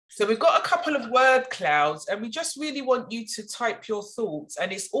So we've got a couple of word clouds and we just really want you to type your thoughts,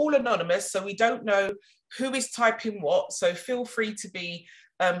 and it's all anonymous, so we don't know who is typing what. So feel free to be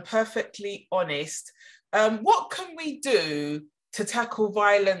perfectly honest. What can we do to tackle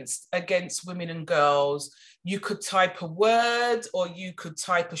violence against women and girls? You could type a word or you could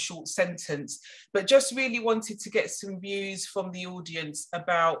type a short sentence, but just really wanted to get some views from the audience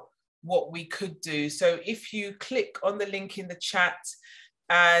about what we could do. So if you click on the link in the chat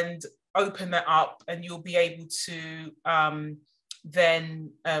and open that up, and you'll be able to then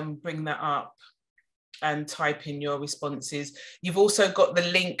bring that up and type in your responses. You've also got the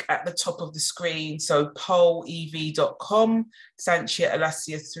link at the top of the screen. So pollev.com, Sanchia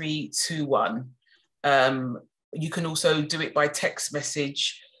Alasia 321. You can also do it by text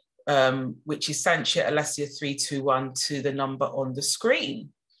message, which is Sanchia Alasia 321 to the number on the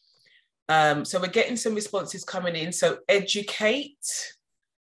screen. So we're getting some responses coming in. So educate,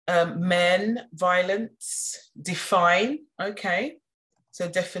 men, violence, define, okay. So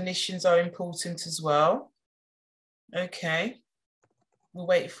definitions are important as well. Okay, we'll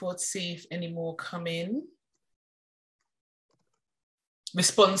wait to see if any more come in.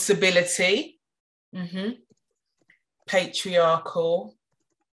 Responsibility, patriarchal,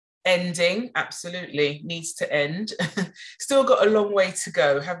 ending, absolutely, needs to end. Still got a long way to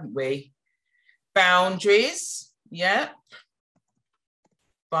go, haven't we? Boundaries, yeah.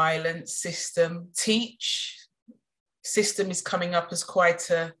 Violence, system, teach. System is coming up as quite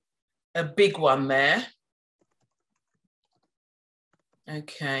a big one there.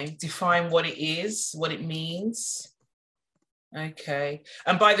 Okay, define what it is, what it means. Okay,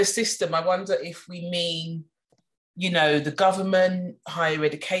 and by the system, I wonder if we mean, you know, the government, higher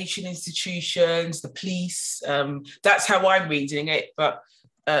education institutions, the police. That's how I'm reading it, but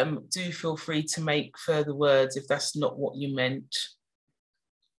do feel free to make further words if that's not what you meant.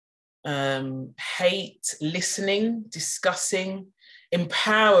 Hate, listening, discussing,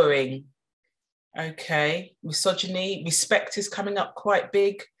 empowering. Okay, misogyny, respect is coming up quite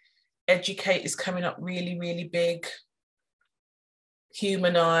big. Educate is coming up really, really big.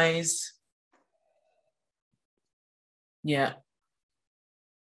 Humanize. Yeah.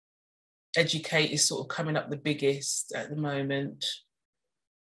 Educate is sort of coming up the biggest at the moment.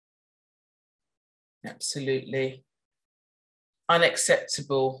 Absolutely.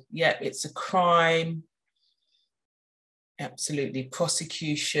 Unacceptable. Yeah, it's a crime. Absolutely.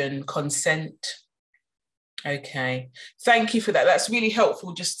 Prosecution, consent. Okay. Thank you for that. That's really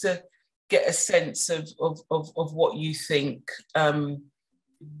helpful just to get a sense of what you think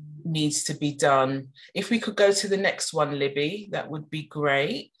needs to be done. If we could go to the next one, Libby, that would be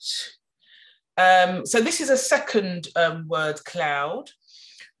great. So this is a second word cloud.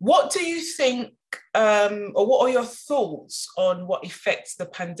 What do you think, or what are your thoughts on what effects the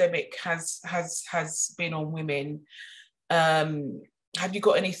pandemic has been on women? Have you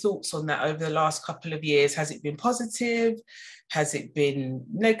got any thoughts on that over the last couple of years? Has it been positive? Has it been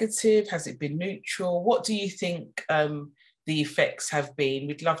negative? Has it been neutral? What do you think the effects have been?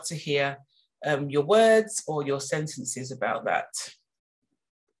 We'd love to hear your words or your sentences about that.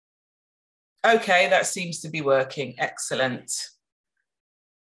 Okay, that seems to be working. Excellent.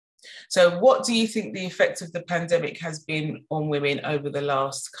 So what do you think the effect of the pandemic has been on women over the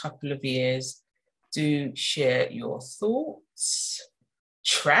last couple of years? Do share your thoughts.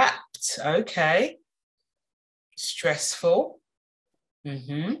 Trapped, okay. Stressful.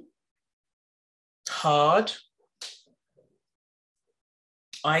 Hard.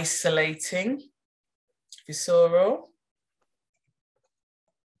 Isolating. Visceral.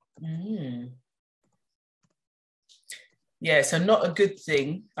 Yeah, so not a good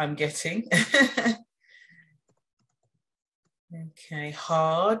thing, I'm getting. Okay,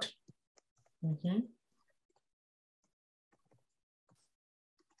 hard.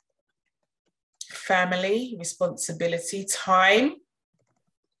 Family, responsibility, time.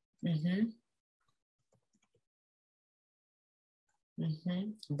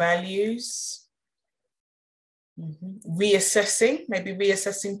 Values. Reassessing, maybe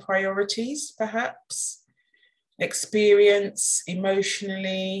reassessing priorities, perhaps. Experience,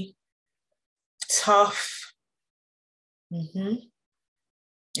 emotionally, tough.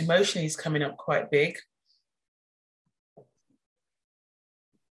 Emotionally is coming up quite big.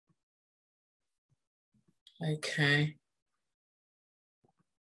 Okay.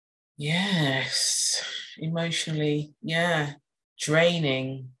 Yes, emotionally, yeah,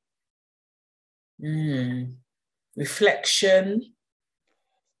 draining. Reflection,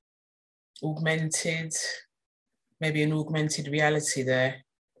 augmented, maybe an augmented reality there.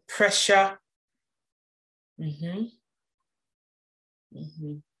 Pressure.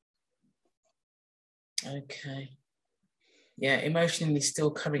 Okay. Yeah, emotionally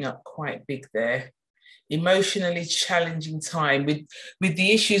still coming up quite big there. Emotionally challenging time with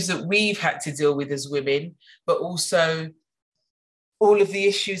the issues that we've had to deal with as women, but also all of the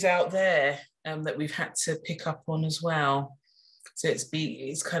issues out there that we've had to pick up on as well. So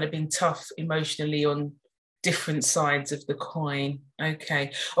it's kind of been tough emotionally on different sides of the coin.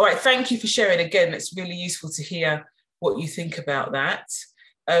 Okay. All right. Thank you for sharing. Again, it's really useful to hear what you think about that.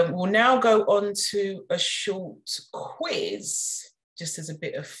 We'll now go on to a short quiz, just as a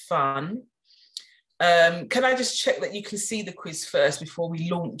bit of fun. Can I just check that you can see the quiz first before we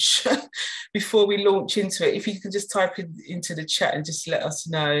launch before we launch into it? If you can just type it into the chat and just let us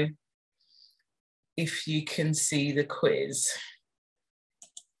know if you can see the quiz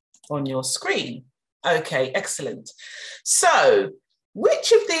on your screen. Okay, excellent. So,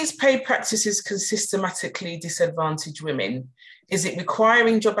 which of these paid practices can systematically disadvantage women? Is it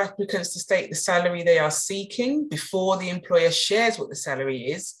requiring job applicants to state the salary they are seeking before the employer shares what the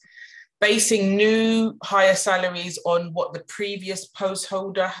salary is? Basing new higher salaries on what the previous post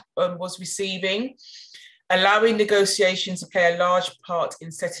holder was receiving? Allowing negotiation to play a large part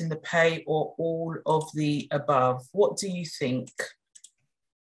in setting the pay, or all of the above? What do you think?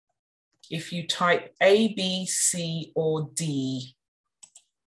 If you type A, B, C, or D.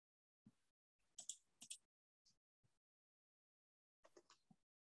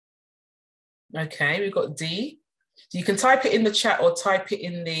 Okay, we've got D. You can type it in the chat or type it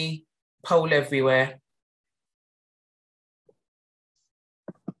in the poll everywhere.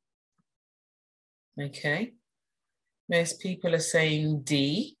 Okay, most people are saying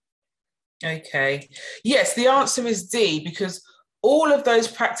D. Okay, yes, the answer is D, because all of those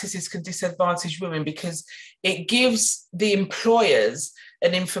practices can disadvantage women because it gives the employers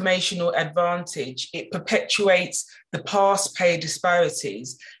an informational advantage. It perpetuates the past pay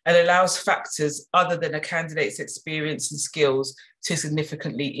disparities and allows factors other than a candidate's experience and skills to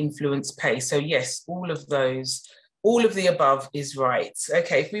significantly influence pay. So yes, all of the above is right.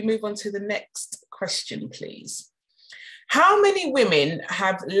 Okay, if we move on to the next question, please. How many women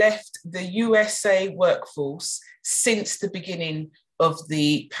have left the USA workforce since the beginning of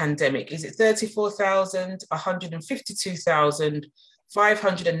the pandemic? Is it 34,000, 152,000,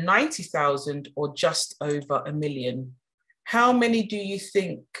 590,000, or just over 1 million? How many do you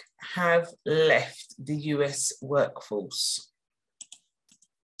think have left the US workforce?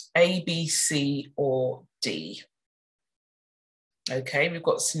 A, B, C, or D? Okay, we've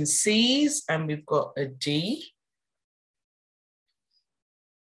got some C's and we've got a D.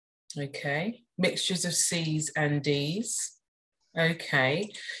 Okay, mixtures of C's and D's.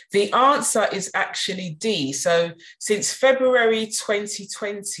 Okay, the answer is actually D. So since February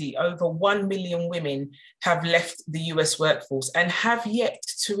 2020, over 1 million women have left the US workforce and have yet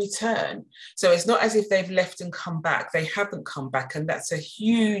to return. So it's not as if they've left and come back. They haven't come back. And that's a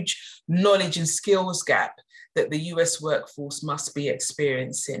huge knowledge and skills gap that the US workforce must be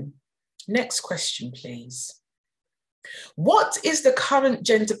experiencing. Next question, please. What is the current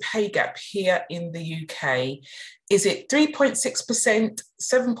gender pay gap here in the UK? Is it 3.6%,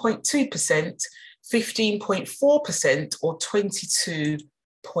 7.2%, 15.4%, or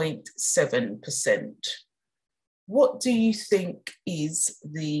 22.7%? What do you think is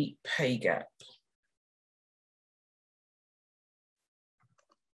the pay gap?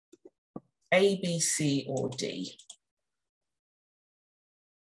 A, B, C, or D?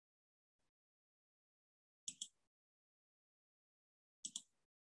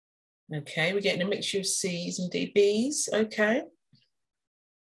 Okay, we're getting a mixture of C's and B's. Okay.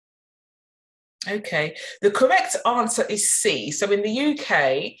 Okay, the correct answer is C. So in the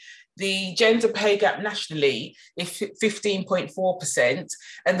UK, the gender pay gap nationally is 15.4%,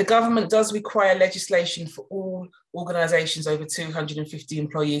 and the government does require legislation for all organisations over 250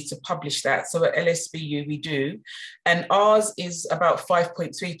 employees to publish that. So at LSBU we do, and ours is about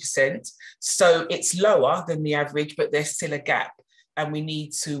 5.3%. So it's lower than the average, but there's still a gap, and we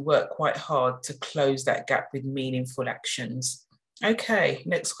need to work quite hard to close that gap with meaningful actions. Okay,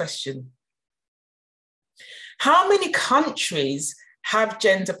 next question. How many countries have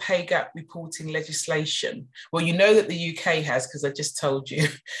gender pay gap reporting legislation? Well, you know that the UK has, because I just told you.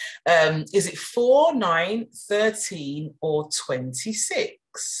 Is it 4, 9, 13, or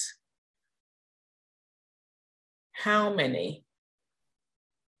 26? How many?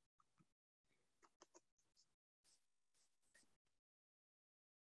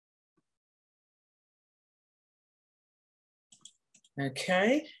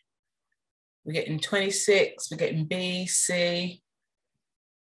 Okay. We're getting 26, we're getting B, C.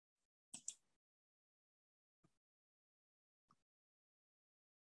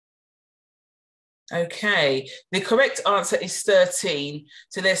 Okay, the correct answer is 13.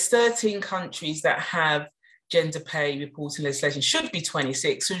 So there's 13 countries that have gender pay reporting legislation. Should be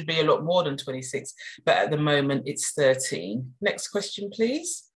 26, should be a lot more than 26, but at the moment it's 13. Next question,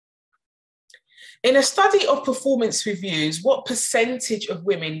 please. In a study of performance reviews, what percentage of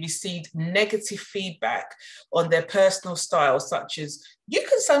women received negative feedback on their personal style, such as, "You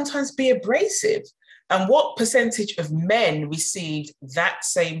can sometimes be abrasive"? And what percentage of men received that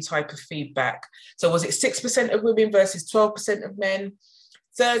same type of feedback? So was it 6% of women versus 12% of men,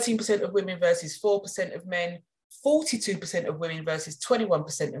 13% of women versus 4% of men, 42% of women versus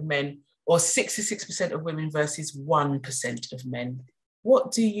 21% of men, or 66% of women versus 1% of men?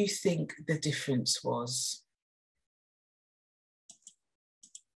 What do you think the difference was?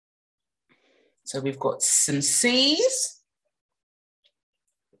 So we've got some C's.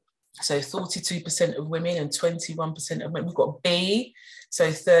 So 42% of women and 21% of men. We've got B,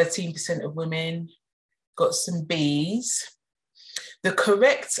 so 13% of women. Got some B's. The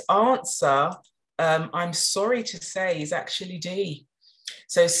correct answer, I'm sorry to say, is actually D.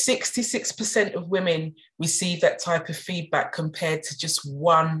 So 66% of women receive that type of feedback compared to just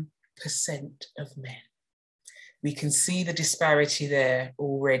 1% of men. We can see the disparity there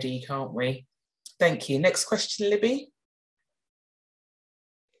already, can't we? Thank you. Next question, Libby.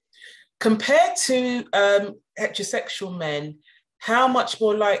 Compared to heterosexual men, how much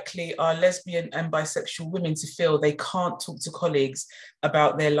more likely are lesbian and bisexual women to feel they can't talk to colleagues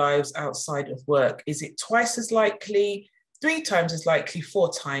about their lives outside of work? Is it twice as likely, 3 times as likely,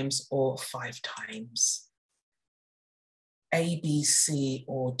 4 times, or 5 times? A, B, C,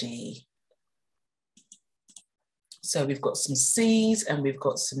 or D? So we've got some C's and we've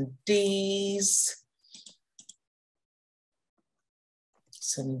got some D's.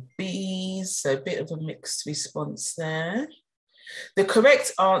 Some B's, so a bit of a mixed response there. The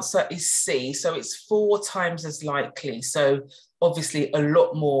correct answer is C, so it's 4 times as likely. So obviously a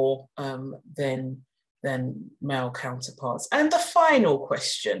lot more than male counterparts. And the final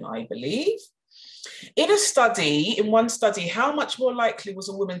question, I believe. In one study, how much more likely was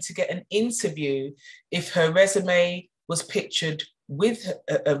a woman to get an interview if her resume was pictured with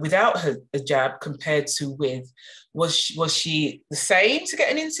without her hijab compared to with? Was she the same to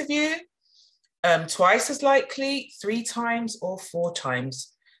get an interview? Twice as likely, 3 times, or 4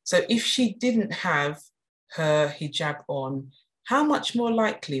 times? So if she didn't have her hijab on, how much more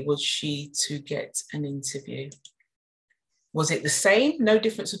likely was she to get an interview? Was it the same, no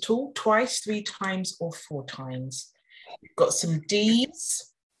difference at all, twice, 3 times, or 4 times? We've got some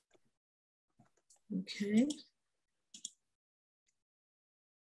D's. Okay.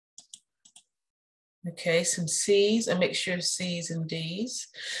 Okay, some C's, a mixture of C's and D's.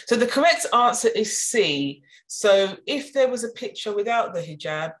 So the correct answer is C. So if there was a picture without the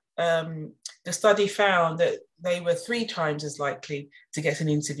hijab, the study found that they were 3 times as likely to get an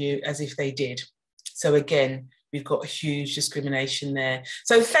interview as if they did. So again, we've got a huge discrimination there.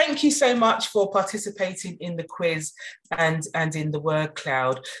 So thank you so much for participating in the quiz and in the word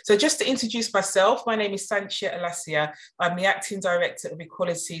cloud. So just to introduce myself, my name is Sanchia Alasia. I'm the Acting Director of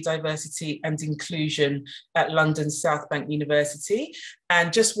Equality, Diversity and Inclusion at London South Bank University.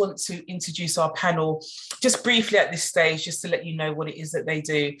 And just want to introduce our panel just briefly at this stage, just to let you know what it is that they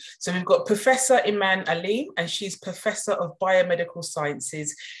do. So we've got Professor Iman Aleem, and she's Professor of Biomedical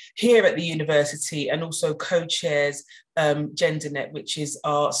Sciences here at the university and also co-chairs GenderNet, which is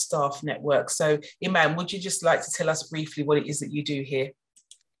our staff network. So Iman, would you just like to tell us briefly what it is that you do here?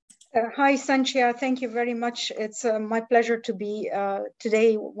 Hi, Sanchia. Thank you very much. It's my pleasure to be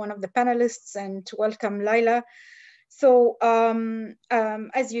today one of the panelists and to welcome Leyla. So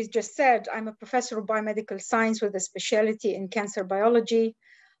as you just said, I'm a professor of biomedical science with a specialty in cancer biology.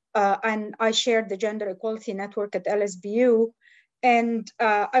 And I shared the Gender Equality Network at LSBU. And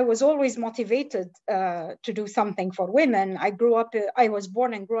I was always motivated to do something for women. I was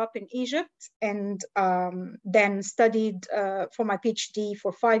born and grew up in Egypt, and then studied for my PhD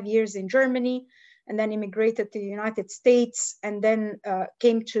for 5 years in Germany, and then immigrated to the United States, and then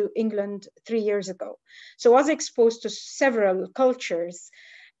came to England 3 years ago. So I was exposed to several cultures,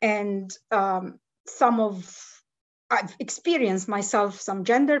 and I've experienced myself some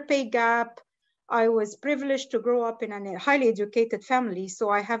gender pay gap. I was privileged to grow up in a highly educated family, so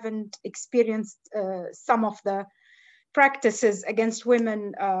I haven't experienced some of the practices against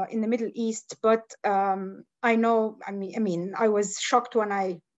women in the Middle East, but I know, I was shocked when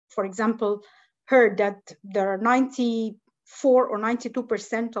I, for example, heard that there are 94 or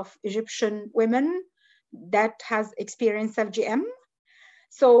 92% of Egyptian women that has experienced FGM.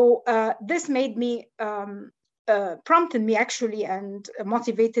 So this made me prompted me actually and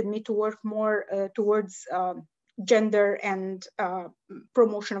motivated me to work more towards gender and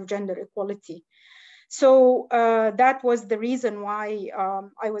promotion of gender equality. So that was the reason why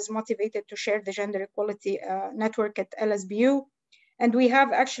I was motivated to share the Gender Equality Network at LSBU. And we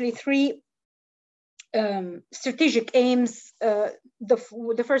have actually three strategic aims.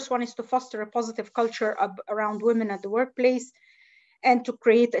 The first one is to foster a positive culture around women at the workplace and to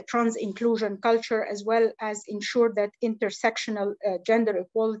create a trans inclusion culture, as well as ensure that intersectional gender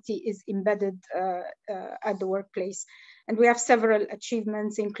equality is embedded at the workplace. And we have several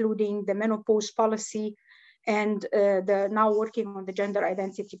achievements, including the menopause policy and now working on the gender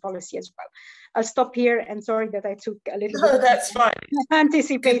identity policy as well. I'll stop here, and sorry that I took a little bit. No, that's fine.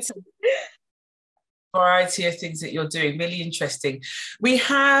 Anticipated. Variety of things that you're doing, really interesting. We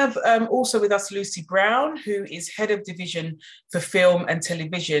have also with us Lucy Brown, who is head of division for film and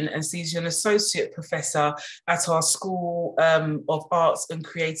television, and she's an associate professor at our School of Arts and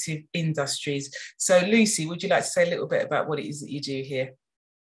Creative Industries. So Lucy, would you like to say a little bit about what it is that you do here?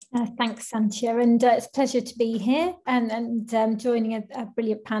 Thanks, Santia, and it's a pleasure to be here and joining a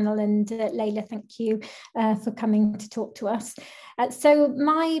brilliant panel. And Leyla, thank you for coming to talk to us. So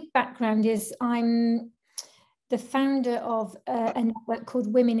my background is I'm the founder of a network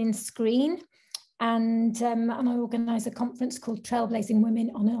called Women in Screen, and I organise a conference called Trailblazing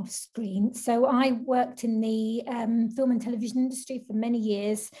Women on and Off Screen. So I worked in the film and television industry for many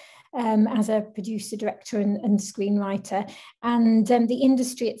years, as a producer, director and screenwriter. And the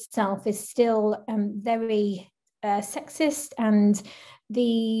industry itself is still very sexist, and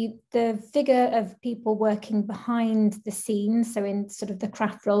the figure of people working behind the scenes, so in sort of the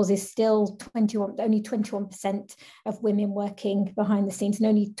craft roles, is still only 21% of women working behind the scenes, and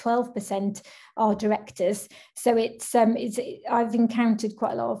only 12% are directors. So I've encountered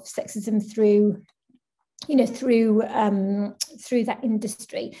quite a lot of sexism through that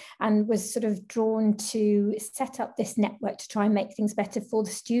industry, and was sort of drawn to set up this network to try and make things better for the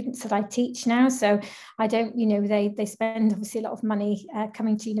students that I teach now. So I don't, they spend obviously a lot of money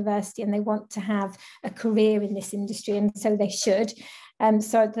coming to university, and they want to have a career in this industry, and so they should.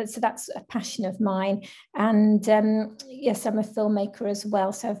 So that's a passion of mine. And yes, I'm a filmmaker as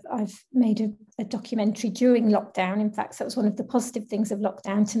well. So I've made a documentary during lockdown. In fact, that was one of the positive things of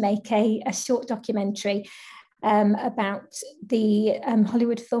lockdown, to make a short documentary about the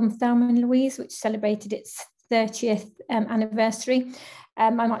Hollywood film Thelma and Louise, which celebrated its 30th anniversary.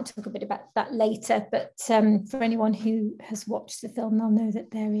 I might talk a bit about that later, but for anyone who has watched the film, they'll know that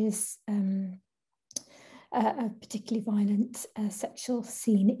there is a particularly violent sexual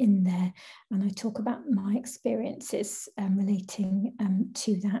scene in there, and I talk about my experiences relating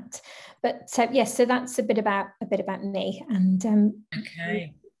to that. But yes, so that's a bit about me, and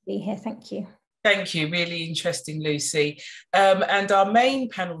okay, be here. Thank you. Thank you. Really interesting, Lucy. And our main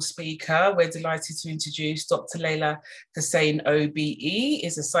panel speaker, we're delighted to introduce Dr. Leyla Hussain OBE,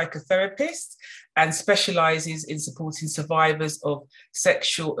 is a psychotherapist and specialises in supporting survivors of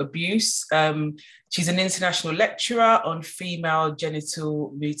sexual abuse. She's an international lecturer on female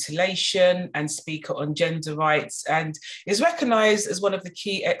genital mutilation and speaker on gender rights, and is recognised as one of the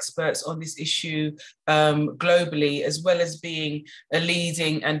key experts on this issue globally, as well as being a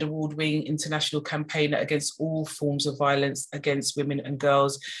leading and award-winning international campaigner against all forms of violence against women and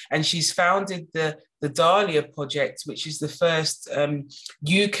girls. And she's founded the Dahlia project, which is the first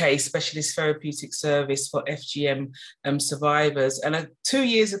UK specialist therapeutic service for FGM survivors. And 2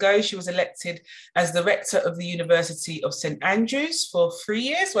 years ago, she was elected as the rector of the University of St Andrews for 3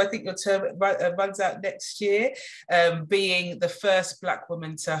 years. So I think your term runs out next year, being the first Black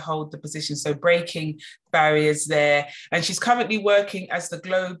woman to hold the position, so breaking barriers there. And she's currently working as the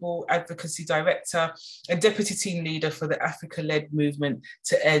Global Advocacy Director and Deputy Team Leader for the Africa-led movement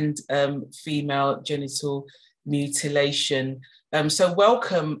to end female genital mutilation. So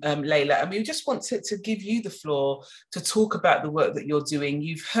welcome, Leyla. And we just want to give you the floor to talk about the work that you're doing.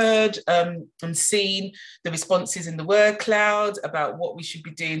 You've heard and seen the responses in the word cloud about what we should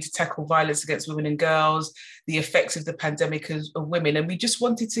be doing to tackle violence against women and girls, the effects of the pandemic of women. And we just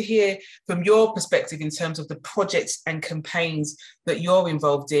wanted to hear from your perspective in terms of the projects and campaigns that you're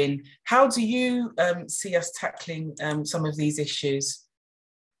involved in. How do you see us tackling some of these issues?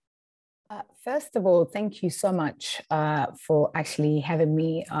 First of all, thank you so much for actually having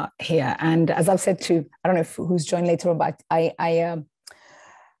me here. And as I've said to, I don't know who's joined later on, but I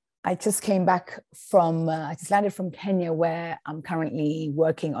just came back from, I just landed from Kenya, where I'm currently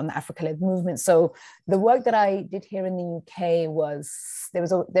working on the Africa-led movement. So the work that I did here in the UK was, there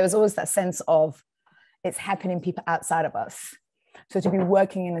was always that sense of it's happening people outside of us. So to be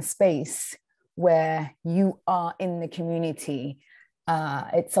working in a space where you are in the community,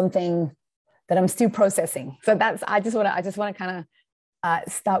 it's something that I'm still processing. So that's, I just want to kind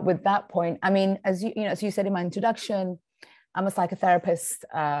of start with that point. I mean, as you said in my introduction, I'm a psychotherapist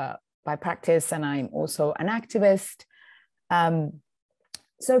by practice, and I'm also an activist.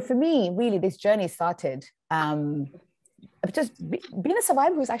 So for me, really, this journey started just being a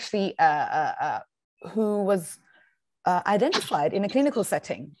survivor who's actually who was identified in a clinical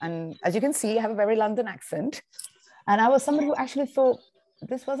setting. And as you can see, I have a very London accent. And I was somebody who actually thought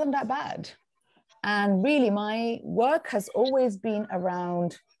this wasn't that bad. And really, my work has always been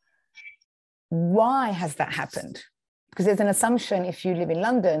around why has that happened? Because there's an assumption if you live in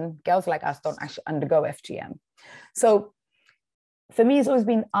London, girls like us don't actually undergo FGM. So for me, it's always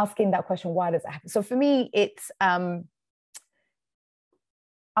been asking that question, why does that happen? So for me, it's, I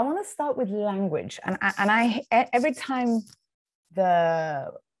want to start with language. And I every time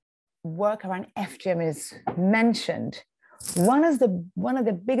the work around FGM is mentioned, one of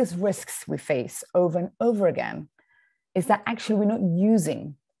the biggest risks we face over and over again is that actually we're not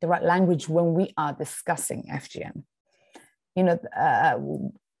using the right language when we are discussing FGM. You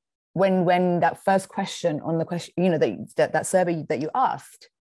know, when that first question on the question, you know, that survey that you asked,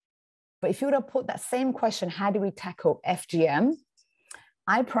 but if you were to put that same question, how do we tackle FGM?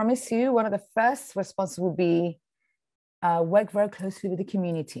 I promise you, one of the first responses will be work very closely with the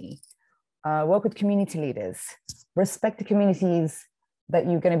community, work with community leaders, respect the communities that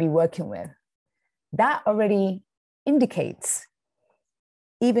you're going to be working with. That already indicates,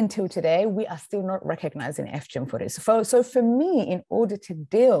 even till today, we are still not recognizing FGM for this. So for me, in order to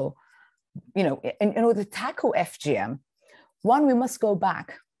deal, you know, in order to tackle FGM, one, we must go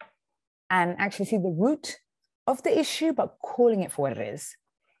back and actually see the root of the issue, but calling it for what it is.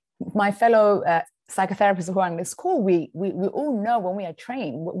 My fellow psychotherapists who are on this call, we all know when we are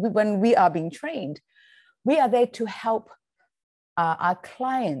trained, when we are being trained, we are there to help our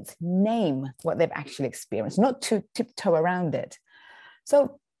clients name what they've actually experienced, not to tiptoe around it.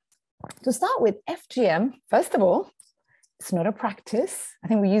 So to start with FGM, first of all, it's not a practice. I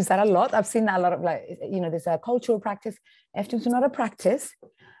think we use that a lot. I've seen that a lot of, like, you know, there's a cultural practice. FGM is not a practice.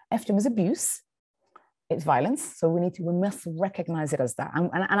 FGM is abuse. It's violence. So we must recognize it as that.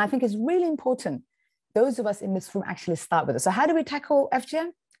 And I think it's really important those of us in this room actually start with it. So how do we tackle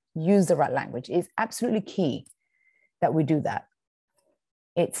FGM? Use the right language. It's absolutely key that we do that.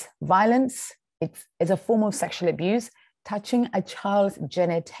 It's violence. It's a form of sexual abuse. Touching a child's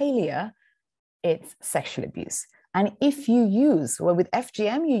genitalia, it's sexual abuse. And if you use, well, with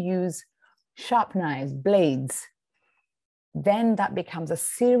FGM, you use sharp knives, blades, then that becomes a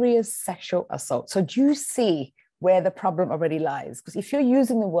serious sexual assault. So do you see where the problem already lies? Because if you're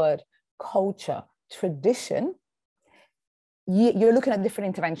using the word culture, tradition, you're looking at different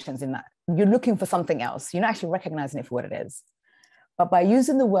interventions in that. You're looking for something else. You're not actually recognizing it for what it is. But by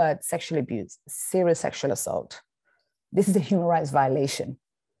using the word sexual abuse, serious sexual assault, this is a human rights violation.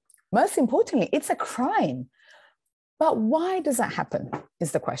 Most importantly, it's a crime. But why does that happen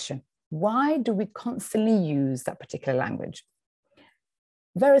is the question. Why do we constantly use that particular language?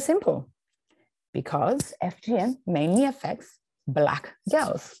 Very simple. Because FGM mainly affects Black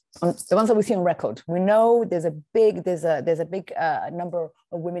girls, the ones that we see on record. We know there's a big number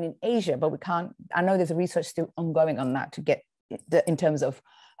of women in Asia, but we can't, I know there's a research still ongoing on that to get in terms of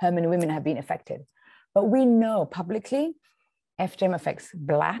how many women have been affected. But we know publicly FGM affects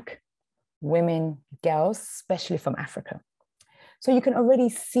Black women, girls, especially from Africa. So you can already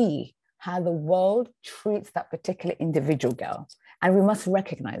see how the world treats that particular individual girl. And we must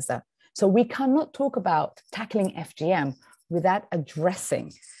recognize that. So we cannot talk about tackling FGM without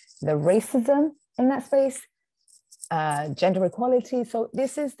addressing the racism in that space, gender equality. So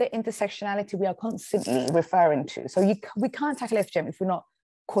this is the intersectionality we are constantly referring to. So we can't tackle FGM if we're not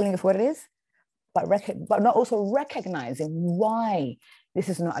calling it for what it is, but not also recognizing why this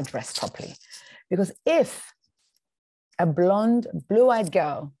is not addressed properly. Because if a blonde, blue-eyed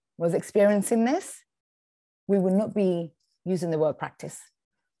girl was experiencing this, we would not be using the word practice.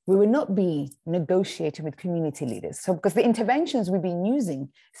 We will not be negotiating with community leaders. So because the interventions we've been using,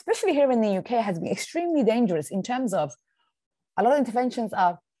 especially here in the UK, has been extremely dangerous in terms of a lot of interventions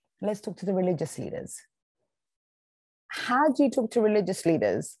are, let's talk to the religious leaders. How do you talk to religious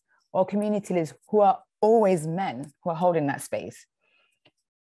leaders or community leaders who are always men who are holding that space?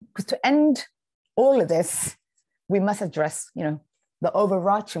 Because to end all of this, we must address, you know, the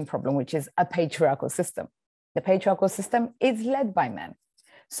overarching problem, which is a patriarchal system. The patriarchal system is led by men.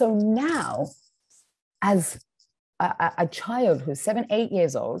 So now, as a child who's 7, 8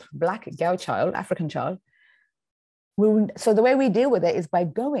 years old, Black girl child, African child, so the way we deal with it is by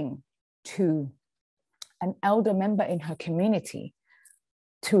going to an elder member in her community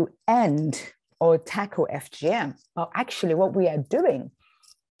to end or tackle FGM. Well, actually what we are doing,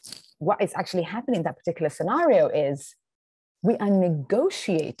 what is actually happening in that particular scenario is we are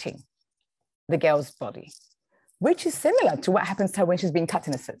negotiating the girl's body, which is similar to what happens to her when she's being cut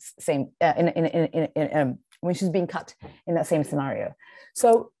in the same, when she's being cut in that same scenario.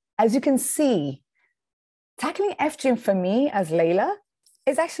 So as you can see, tackling FGM for me as Leyla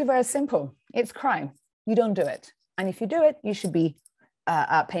is actually very simple. It's crime. You don't do it. And if you do it, you should be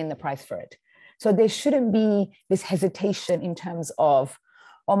paying the price for it. So there shouldn't be this hesitation in terms of,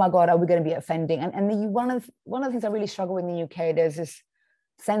 oh my God, are we going to be offending? And one of the things I really struggle with in the UK, there's this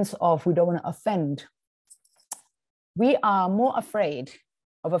sense of we don't want to offend. We are more afraid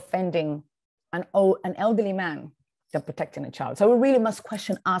of offending an elderly man than protecting a child. So we really must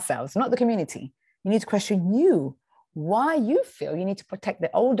question ourselves, not the community. You need to question you, why you feel you need to protect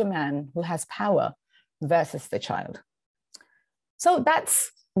the older man who has power versus the child. So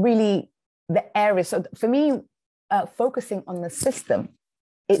that's really the area. So for me, focusing on the system,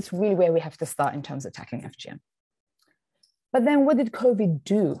 it's really where we have to start in terms of tackling FGM. But then what did COVID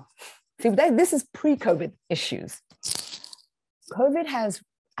do? See, this is pre-COVID issues. COVID has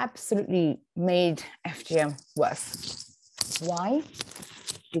absolutely made FGM worse. Why?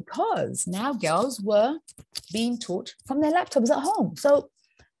 Because now girls were being taught from their laptops at home. So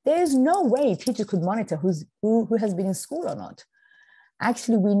there's no way teachers could monitor who has been in school or not.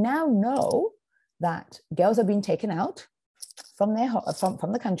 Actually, we now know that girls are being taken out from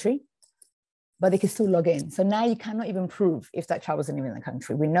the country, but they can still log in. So now you cannot even prove if that child wasn't even in the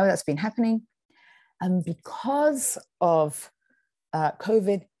country. We know that's been happening. And because of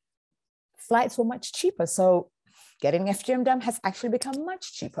COVID, flights were much cheaper. So getting FGM done has actually become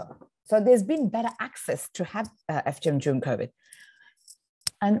much cheaper. So there's been better access to have FGM during COVID.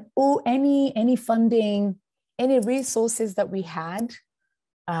 And any funding, any resources that we had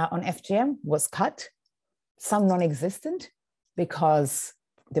on FGM was cut, some non-existent, because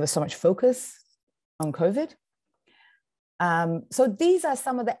there was so much focus on COVID. So these are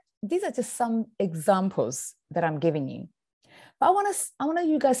just some examples that I'm giving you. But I want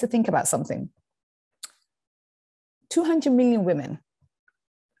you guys to think about something. 200 million women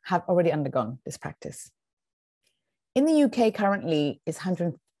have already undergone this practice. In the UK currently is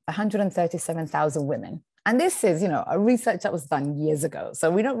 137,000 women. And this is, a research that was done years ago.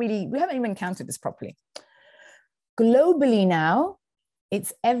 So we haven't even counted this properly. Globally now,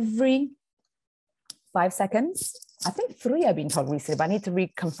 it's every 5 seconds. I think 3 I've been told recently, but I need to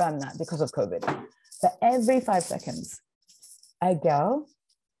reconfirm that because of COVID. But every 5 seconds, a girl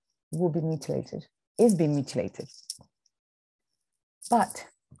will be mutilated, is being mutilated. But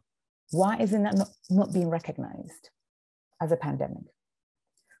why isn't that not being recognized as a pandemic?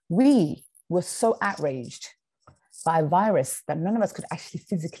 We were so outraged by a virus that none of us could actually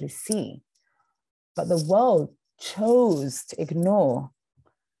physically see, but the world chose to ignore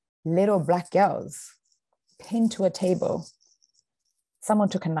little Black girls pinned to a table. Someone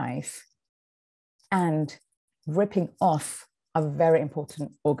took a knife and ripping off a very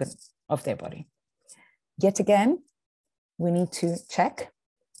important organ of their body. Yet again, we need to check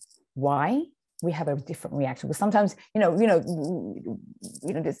why we have a different reaction. Because sometimes,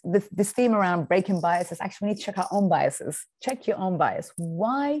 this theme around breaking biases, actually we need to check our own biases. Check your own bias.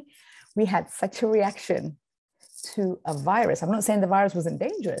 Why we had such a reaction to a virus. I'm not saying the virus wasn't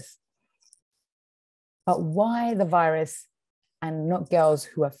dangerous, but why the virus and not girls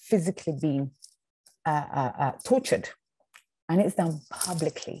who are physically being tortured, and it's done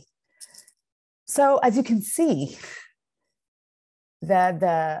publicly. So as you can see,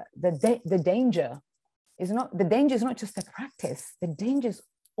 the danger is not just the practice. The danger is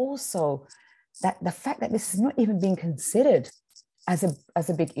also that the fact that this is not even being considered as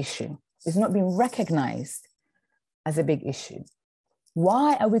a big issue. It's not being recognized as a big issue.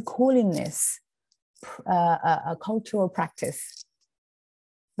 Why are we calling this a cultural practice?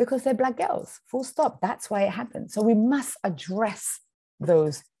 Because they're Black girls, full stop. That's why it happens. So we must address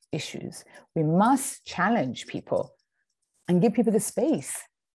those issues. We must challenge people and give people the space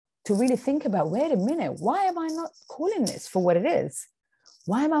to really think about, wait a minute, why am I not calling this for what it is?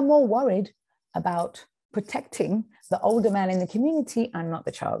 Why am I more worried about protecting the older man in the community and not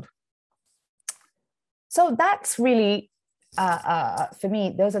the child? So that's really, for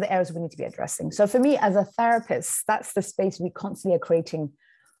me, those are the areas we need to be addressing. So for me as a therapist, that's the space we constantly are creating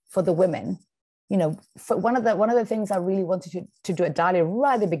for the women. For one of the things I really wanted to do at Dahlia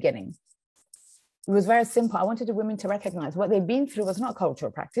right at the beginning, it was very simple. I wanted the women to recognize what they've been through was not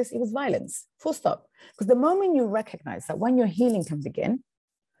cultural practice, it was violence, full stop. Because the moment you recognize that when your healing can begin,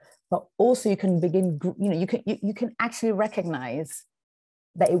 but also you can begin, you can actually recognize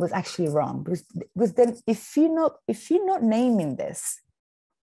that it was actually wrong. Because then if you're not naming this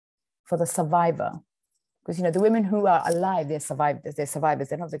for the survivor, because the women who are alive, they're survivors,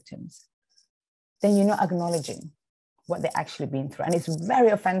 they're not victims, then you're not acknowledging what they're actually been through. And it's very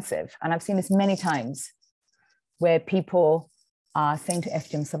offensive. And I've seen this many times where people are saying to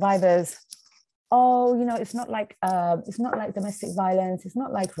FGM survivors, oh, it's not like domestic violence, it's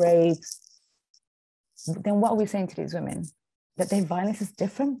not like rape. Then what are we saying to these women? That their violence is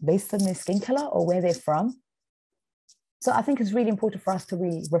different based on their skin color or where they're from? So I think it's really important for us to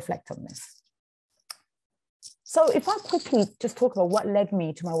really reflect on this. So if I quickly just talk about what led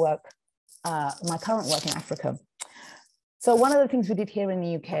me to my work, my current work in Africa. So one of the things we did here in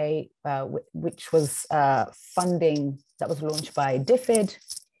the UK, which was funding that was launched by DFID,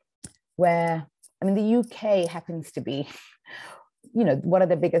 where, the UK happens to be, one of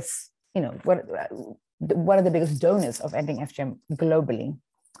the biggest, one of the biggest donors of ending FGM globally.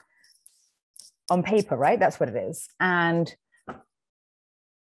 On paper, right? That's what it is. And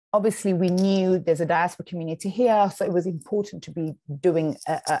obviously we knew there's a diaspora community here, so it was important to be doing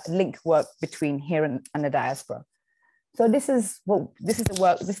a link work between here and the diaspora. So this is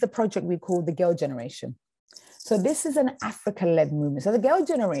the project we call the Girl Generation. So this is an Africa-led movement. So the Girl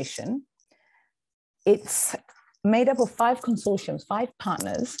Generation, it's made up of 5 consortiums, 5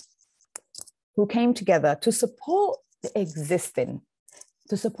 partners who came together to support the existing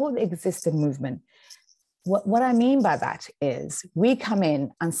movement. What I mean by that is we come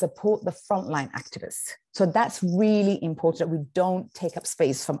in and support the frontline activists. So that's really important, that we don't take up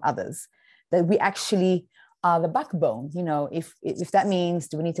space from others, that we actually are the backbone. If that means,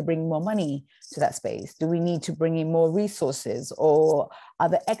 do we need to bring more money to that space? Do we need to bring in more resources or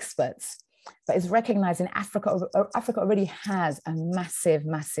other experts? But it's recognized in Africa already has a massive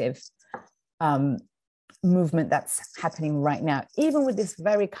movement that's happening right now, even with this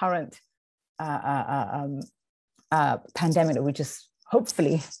very current pandemic that we just,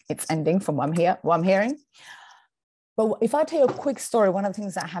 hopefully it's ending from what I'm hearing. But if I tell you a quick story, one of the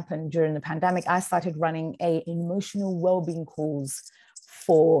things that happened during the pandemic, I started running emotional wellbeing calls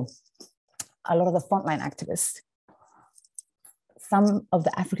for a lot of the frontline activists. Some of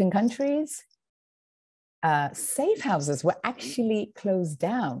the African countries, safe houses were actually closed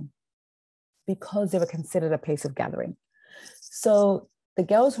down because they were considered a place of gathering. So the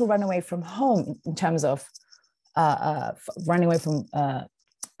girls who run away from home, in terms of running away from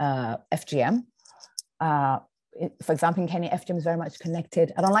FGM, for example, in Kenya, FGM is very much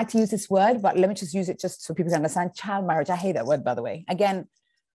connected. I don't like to use this word, but let me just use it just so people can understand. Child marriage, I hate that word, by the way. Again,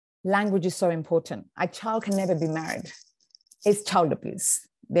 language is so important. A child can never be married. It's child abuse.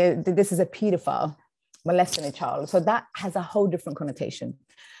 This is a pedophile molesting a child. So that has a whole different connotation.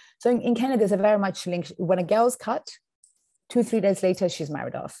 So in Kenya, there's a very much link. When a girl's cut, 2-3 days later, she's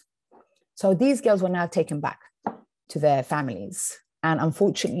married off. So these girls were now taken back to their families. And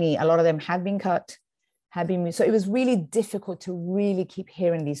unfortunately, a lot of them had been cut, had been moved. So it was really difficult to really keep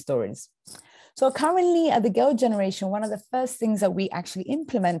hearing these stories. So currently at the Girl Generation, one of the first things that we actually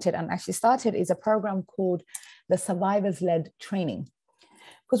implemented and actually started is a program called the Survivors-Led Training.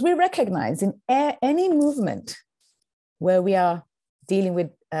 Because we recognize in any movement where we are dealing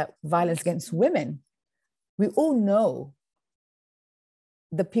with violence against women, we all know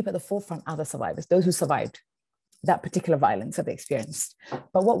the people at the forefront are the survivors, those who survived that particular violence that they experienced.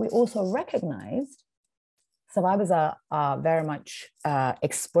 But what we also recognized, survivors are very much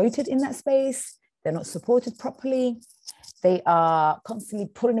exploited in that space. They're not supported properly. They are constantly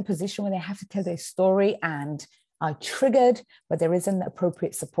put in a position where they have to tell their story and are triggered, but there isn't the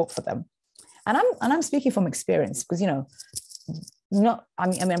appropriate support for them. And I'm speaking from experience because,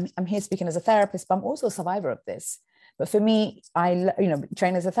 I'm here speaking as a therapist, but I'm also a survivor of this. But for me,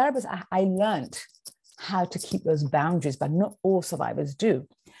 trained as a therapist, I learned how to keep those boundaries, but not all survivors do.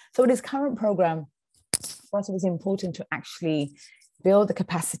 So this current program, for us, it was important to actually build the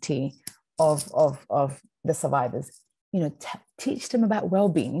capacity of the survivors, teach them about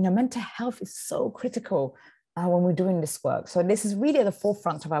well-being. Mental health is so critical when we're doing this work. So this is really at the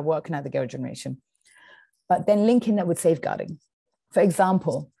forefront of our work now, the Girl Generation. But then linking that with safeguarding. For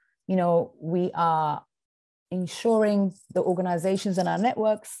example, we are ensuring the organizations and our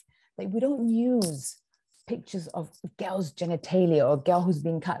networks that we don't use pictures of girls' genitalia or a girl who's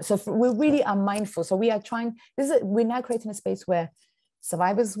been cut. So we really are mindful. So we are trying, we're now creating a space where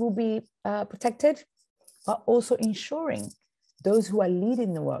survivors will be protected, but also ensuring those who are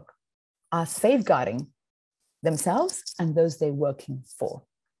leading the work are safeguarding themselves and those they're working for.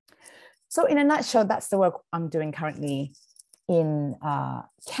 So in a nutshell, that's the work I'm doing currently in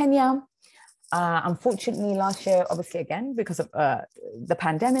Kenya. Unfortunately, last year, obviously, again, because of the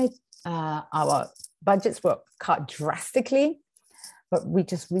pandemic, our budgets were cut drastically, but we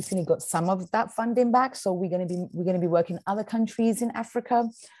just recently got some of that funding back. So we're going to be working in other countries in Africa.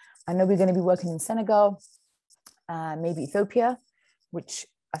 I know we're going to be working in Senegal, maybe Ethiopia, which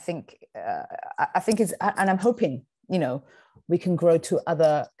I think is, and I'm hoping, you know, we can grow to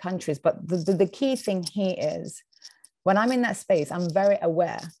other countries. But the key thing here is, when I'm in that space, I'm very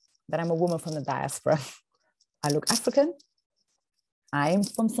aware that I'm a woman from the diaspora. I look African. I'm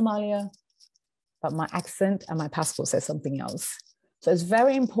from Somalia, but my accent and my passport says something else. So it's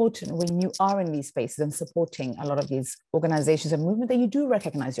very important when you are in these spaces and supporting a lot of these organizations and movements that you do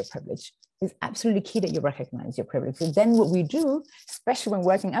recognize your privilege. It's absolutely key that you recognize your privilege. And then what we do, especially when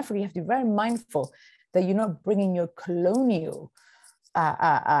working in Africa, you have to be very mindful that you're not bringing your colonial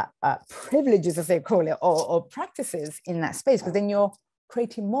privileges, as they call it, or practices in that space, because then you're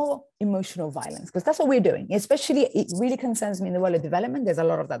creating more emotional violence, because that's what we're doing. Especially, it really concerns me in the world of development. There's a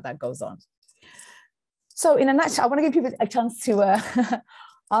lot of that goes on. So in a nutshell, I want to give people a chance to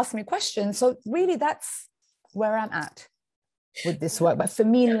ask me questions. So really, that's where I'm at with this work. But for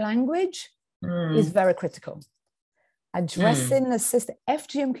me, language is very critical. Addressing the system,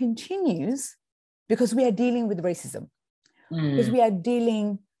 FGM continues because we are dealing with racism, because we are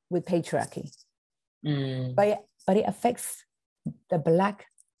dealing with patriarchy. But it affects the Black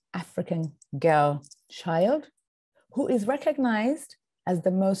African girl child, who is recognized as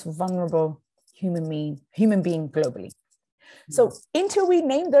the most vulnerable human being globally. So until we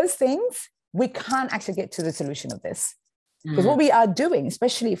name those things, we can't actually get to the solution of this. Because what we are doing,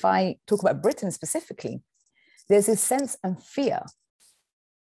 especially if I talk about Britain specifically, there's this sense and fear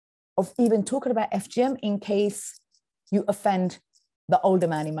of even talking about FGM in case you offend the older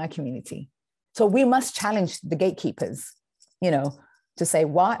man in my community. So we must challenge the gatekeepers, you know, to say,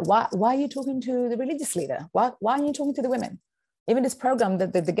 why are you talking to the religious leader? Why are you talking to the women? Even this program,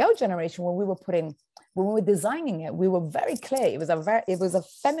 the girl generation, when we were designing it, we were very clear. It was a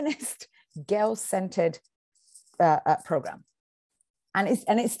feminist, girl-centered program, and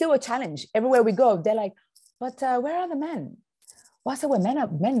it's still a challenge. Everywhere we go, they're like, but where are the men? Well, so men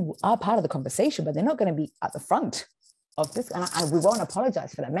are part of the conversation, but they're not going to be at the front of this. And we won't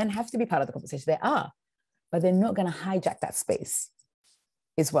apologize for that. Men have to be part of the conversation. They are, but they're not going to hijack that space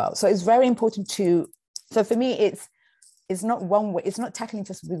as well. So it's very important so for me, it's not one way. It's not tackling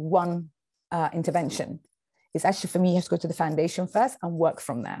just with one intervention. It's actually, for me, you have to go to the foundation first and work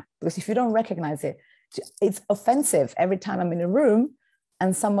from there. Because if you don't recognize it, it's offensive every time I'm in a room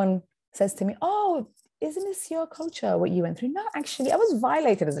and someone says to me, oh, isn't this your culture, what you went through? No, actually, I was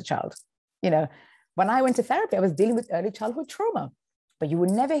violated as a child. You know, when I went to therapy, I was dealing with early childhood trauma. But you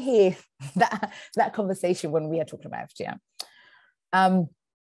would never hear that conversation when we are talking about FGM.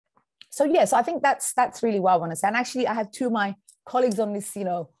 So I think that's really what I want to say. And actually, I have two of my colleagues on this, you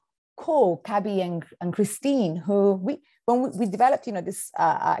know, call, Cabby and Christine, who when we developed, you know, this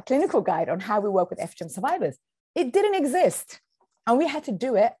clinical guide on how we work with FGM survivors, it didn't exist, and we had to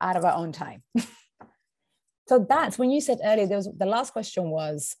do it out of our own time. So that's when you said earlier. The last question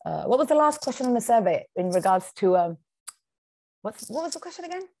was, what was the last question on the survey in regards to what was the question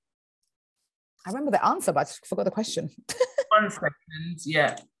again? I remember the answer, but I forgot the question. 1 second,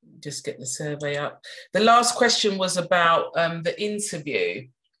 yeah, just get the survey up. The last question was about the interview,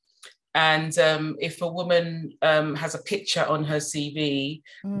 and if a woman has a picture on her CV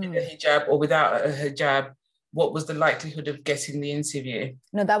with a hijab or without a hijab, what was the likelihood of getting the interview?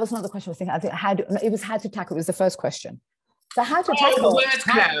 No, that was not the question I was thinking. I think it was how to tackle. It was the first question. So how to tackle the word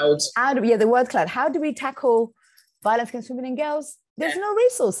cloud. The word cloud. How do we tackle violence against women and girls? There's no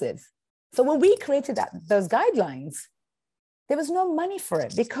resources. So when we created those guidelines, there was no money for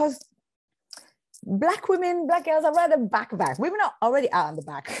it, because Black women, Black girls are rather back. Women are already out on the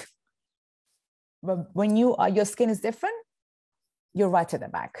back. But when your skin is different, you're right at the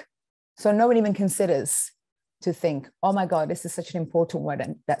back. So no one even considers to think, oh my God, this is such an important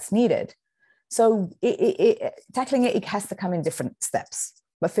word that's needed. So tackling it has to come in different steps.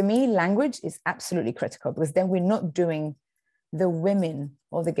 But for me, language is absolutely critical, because then we're not doing the women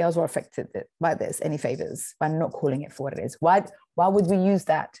or the girls who are affected by this any favors by not calling it for what it is. Why would we use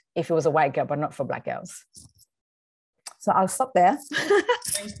that if it was a white girl, but not for Black girls? So I'll stop there.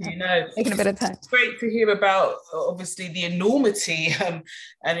 Thank you. No, taking a bit of time. It's great to hear about, obviously, the enormity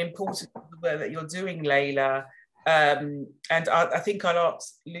and importance of the work that you're doing, Leyla. And I think I'll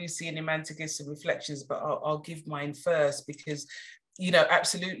ask Lucy and Iman to give some reflections, but I'll give mine first, because, you know,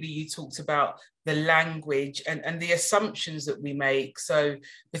 absolutely, you talked about the language and the assumptions that we make. So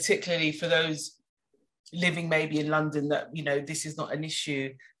particularly for those living maybe in London, that, you know, this is not an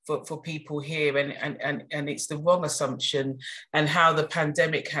issue for people here, and it's the wrong assumption, and how the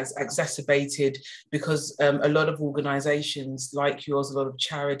pandemic has exacerbated, because a lot of organizations like yours, a lot of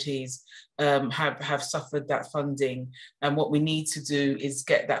charities have suffered that funding, and what we need to do is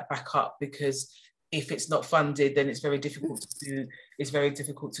get that back up, because if it's not funded, then it's very difficult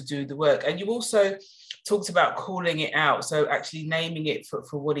to do the work. And you also talked about calling it out, so actually naming it for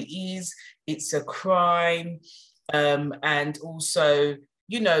what it is. It's a crime, and also,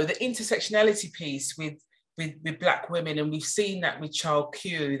 you know, the intersectionality piece with Black women, and we've seen that with Child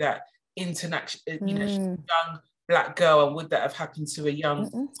Q, that international, you know, young Black girl, and would that have happened to a young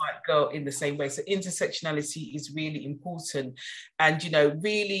white girl in the same way? So intersectionality is really important, and, you know,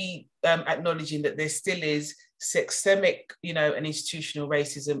 really acknowledging that there still is systemic, you know, and institutional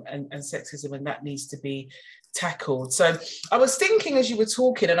racism and sexism, and that needs to be tackled. So I was thinking as you were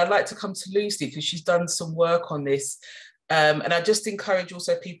talking, and I'd like to come to Lucy, because she's done some work on this. And I just encourage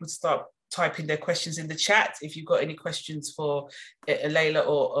also people to start typing their questions in the chat. If you've got any questions for Leyla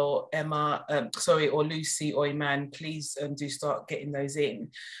or Emma, or Lucy or Iman, please do start getting those in.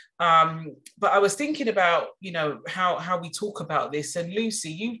 But I was thinking about, you know, how we talk about this. And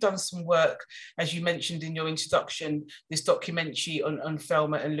Lucy, you've done some work, as you mentioned in your introduction, this documentary on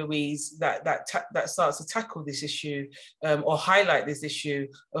Thelma and Louise that starts to tackle this issue, or highlight this issue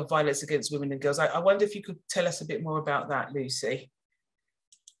of violence against women and girls. I wonder if you could tell us a bit more about that, Lucy.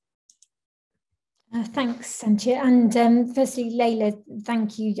 Thanks, Sanchia. And firstly, Leyla,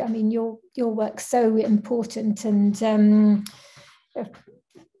 thank you. I mean, your work's so important, and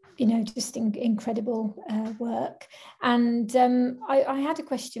you know, just incredible work. And I had a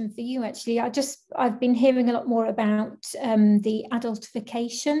question for you, actually. I've been hearing a lot more about the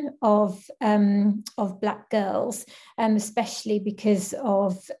adultification of Black girls, especially because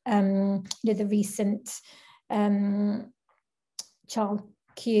of you know, the recent Child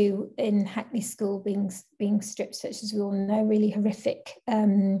Q in Hackney School being stripped search, as we all know, really horrific,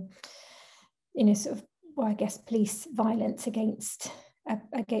 you know, sort of, well, I guess, police violence against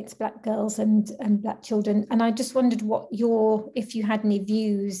Black girls and Black children. And I just wondered if you had any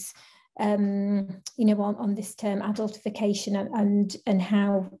views, you know, on this term adultification, and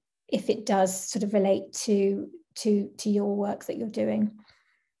how, if it does sort of relate to your work that you're doing.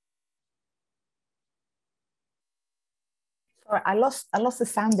 Sorry, I lost the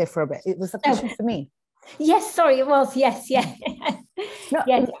sound there for a bit. It was a question for me. Yes, sorry, it was. Yes, yeah. No,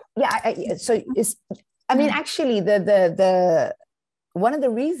 yes. Yeah. So it's. I mean, actually, the one of the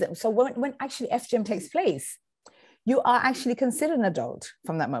reasons. So when actually FGM takes place, you are actually considered an adult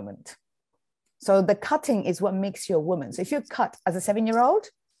from that moment. So the cutting is what makes you a woman. So if you're cut as a 7-year-old,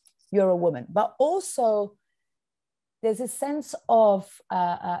 you're a woman. But also, there's a sense of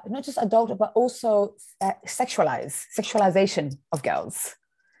not just adult, but also sexualization of girls.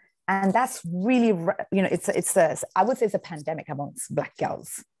 And that's really, you know, I would say it's a pandemic amongst Black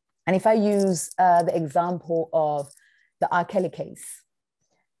girls. And if I use the example of the R. Kelly case,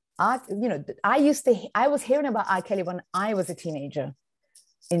 I was hearing about R. Kelly when I was a teenager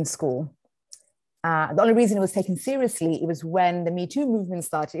in school. The only reason it was taken seriously, it was when the Me Too movement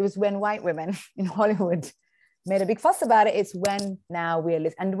started. It was when white women in Hollywood made a big fuss about it. It's when now we're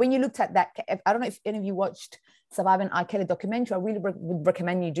listening. And when you looked at that, I don't know if any of you watched Surviving R. Kelly documentary, I really would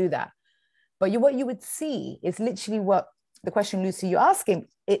recommend you do that. But what you would see is literally what the question, Lucy, you're asking.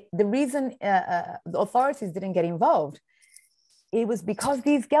 The reason the authorities didn't get involved, it was because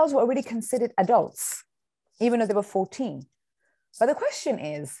these girls were already considered adults, even though they were 14. But the question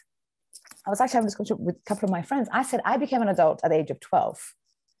is, I was actually having a discussion with a couple of my friends. I said, I became an adult at the age of 12.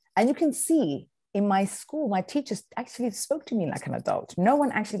 And you can see in my school, my teachers actually spoke to me like an adult. No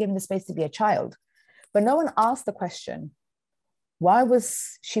one actually gave me the space to be a child. But no one asked the question, why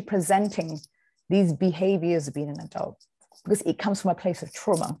was she presenting these behaviors of being an adult? Because it comes from a place of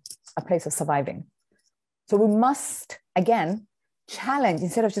trauma, a place of surviving. So we must, again, challenge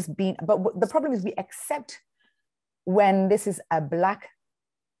instead of just being, but the problem is we accept when this is a Black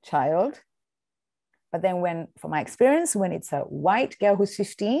child, but then when, from my experience, when it's a white girl who's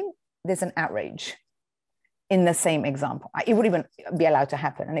 15, there's an outrage in the same example. It wouldn't even be allowed to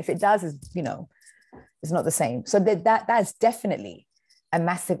happen. And if it does, it's not the same. So that's definitely a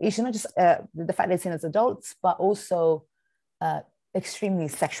massive issue, not just the fact they're seen as adults, but also extremely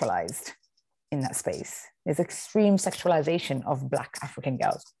sexualized in that space. There's extreme sexualization of Black African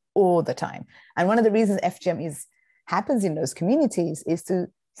girls all the time. And one of the reasons FGM happens in those communities is to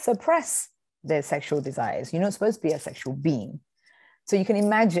suppress their sexual desires. You're not supposed to be a sexual being. So you can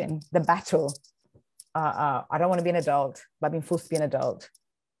imagine the battle. I don't want to be an adult, but I've been forced to be an adult.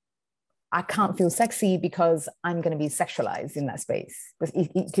 I can't feel sexy because I'm going to be sexualized in that space. Because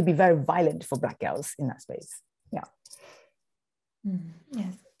it could be very violent for Black girls in that space. Yeah.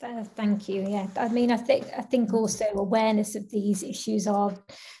 Yes. Thank you. Yeah, I mean, I think also awareness of these issues are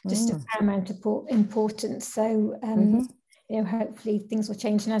just of paramount importance. So, you know, hopefully things will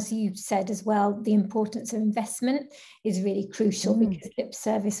change. And as you said as well, the importance of investment is really crucial because lip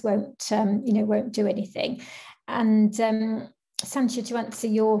service won't do anything. And Sanchia, to answer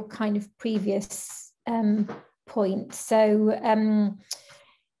your kind of previous point, so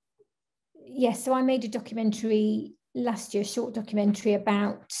so I made a documentary last year, a short documentary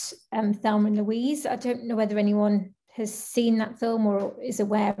about Thelma and Louise. I don't know whether anyone has seen that film or is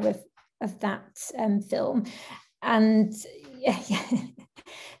aware of that film. And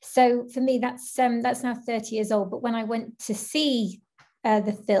so for me, that's now 30 years old. But when I went to see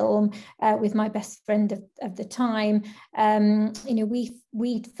the film with my best friend of the time, you know,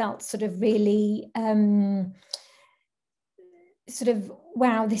 we felt sort of really sort of,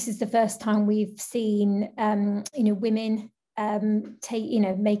 wow, this is the first time we've seen you know, women taking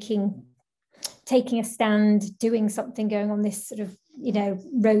a stand, doing something, going on this sort of, you know,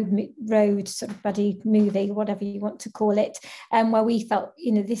 road sort of buddy movie, whatever you want to call it, where we felt,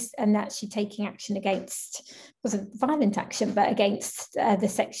 you know, this, and actually taking action against, wasn't violent action, but against the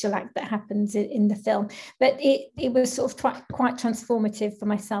sexual act that happens in the film. But it was sort of quite transformative for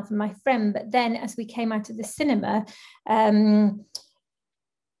myself and my friend. But then as we came out of the cinema,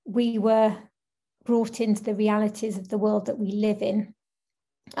 we were brought into the realities of the world that we live in.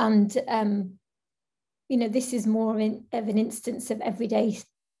 And you know, this is more of an instance of everyday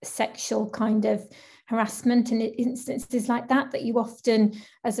sexual kind of harassment, and instances like that you often,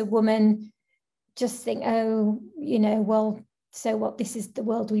 as a woman, just think, oh, you know, well, so what, this is the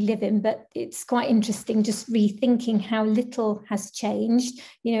world we live in. But it's quite interesting just rethinking how little has changed,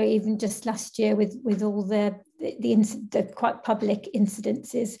 you know, even just last year with all the quite public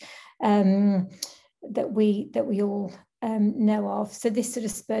incidences that we all know of. So this sort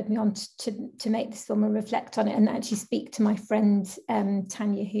of spurred me on to make this film and reflect on it, and actually speak to my friend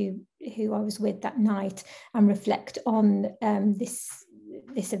Tanya, who I was with that night, and reflect on this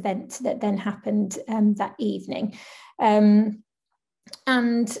event that then happened that evening. And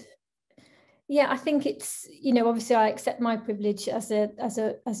yeah, I think it's, you know, obviously I accept my privilege as a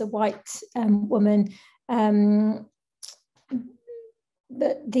white woman.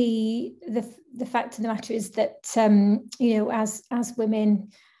 But the fact of the matter is that you know, as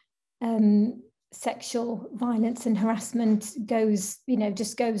women, sexual violence and harassment goes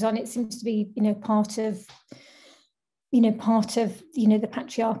on. It seems to be, you know, part of the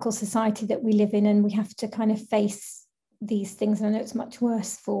patriarchal society that we live in, and we have to kind of face these things. And I know it's much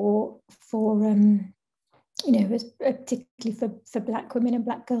worse for you know, particularly for Black women and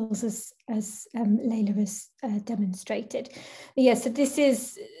Black girls, as Leyla has demonstrated. But yeah, so this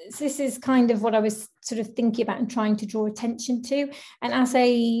is kind of what I was sort of thinking about and trying to draw attention to. And as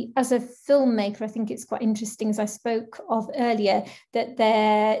a filmmaker, I think it's quite interesting, as I spoke of earlier, that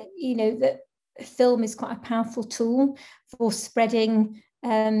that film is quite a powerful tool for spreading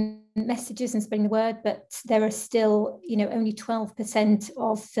messages and spreading the word, but there are still, you know, only 12%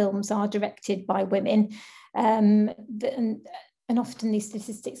 of films are directed by women. And often these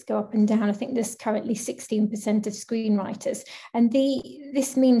statistics go up and down. I think there's currently 16% of screenwriters, and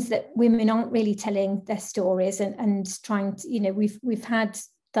this means that women aren't really telling their stories and trying to, you know, we've had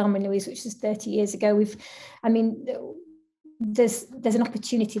Thelma and Louise, which was 30 years ago. There's an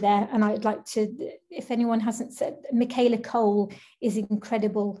opportunity there, and I'd like to, if anyone hasn't said, Michaela Cole is an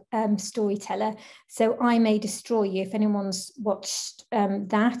incredible storyteller. So I May Destroy You, if anyone's watched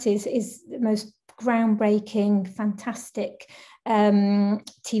that, is the most groundbreaking, fantastic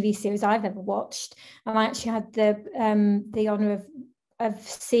TV series I've ever watched. And I actually had the honour of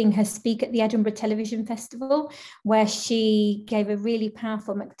seeing her speak at the Edinburgh Television Festival, where she gave a really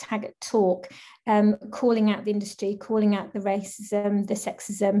powerful McTaggart talk, calling out the industry, calling out the racism, the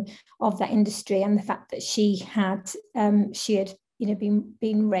sexism of that industry, and the fact that she had you know,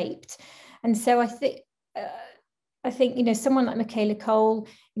 been raped. And so I think you know, someone like Michaela Cole,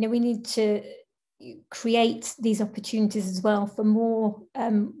 you know, we need to create these opportunities as well for more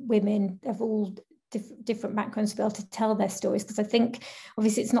women of all different backgrounds to be able to tell their stories, because I think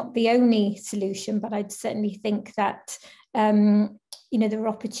obviously it's not the only solution, but I'd certainly think that you know, there are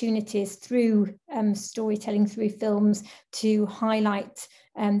opportunities through storytelling, through films, to highlight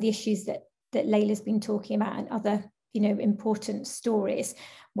the issues that Leyla's been talking about, and other, you know, important stories,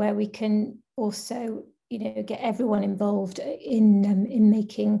 where we can also, you know, get everyone involved in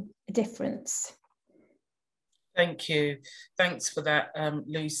making a difference. Thank you. Thanks for that,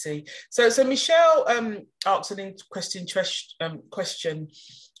 Lucy. So Michelle asked an interesting question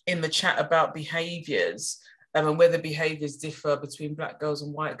in the chat about behaviours and whether behaviours differ between Black girls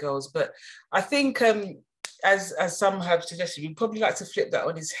and white girls. But I think, as some have suggested, we'd probably like to flip that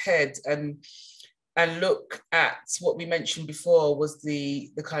on its head and look at what we mentioned before was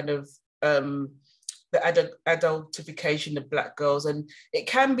the kind of the adultification of Black girls. And it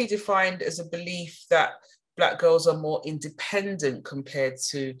can be defined as a belief that Black girls are more independent compared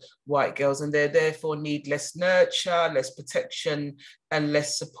to white girls, and they therefore need less nurture, less protection, and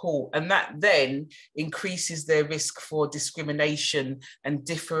less support. And that then increases their risk for discrimination and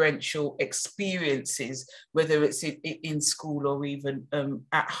differential experiences, whether it's in school or even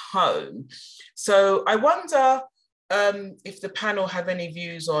at home. So I wonder if the panel have any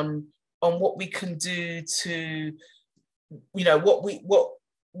views on what we can do to, you know,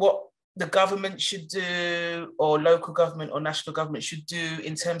 what the government should do, or local government or national government should do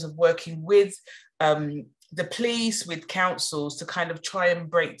in terms of working with the police, with councils, to kind of try and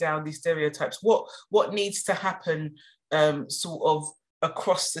break down these stereotypes. What needs to happen sort of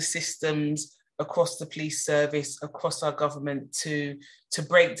across the systems, across the police service, across our government, to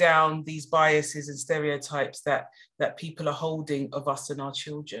break down these biases and stereotypes that people are holding of us and our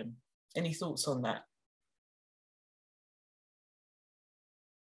children? Any thoughts on that?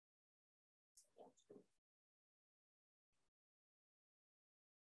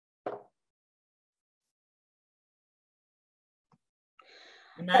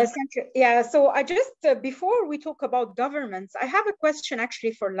 Yeah, so I just, before we talk about governments, I have a question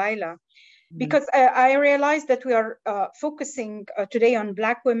actually for Leyla, because I realized that we are focusing today on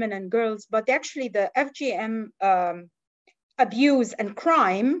Black women and girls, but actually the FGM abuse and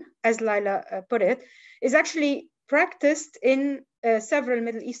crime, as Leyla put it, is actually practiced in several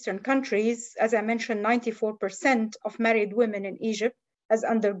Middle Eastern countries. As I mentioned, 94% of married women in Egypt has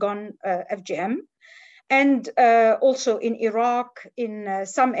undergone FGM. And also in Iraq, in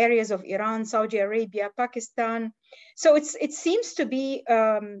some areas of Iran, Saudi Arabia, Pakistan. So it seems to be,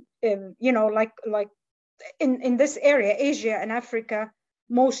 you know, like in this area, Asia and Africa,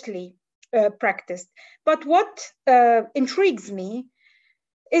 mostly practiced. But what intrigues me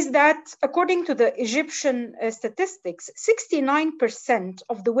is that according to the Egyptian statistics, 69%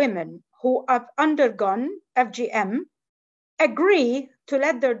 of the women who have undergone FGM agree to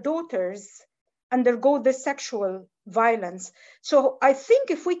let their daughters undergo this sexual violence. So I think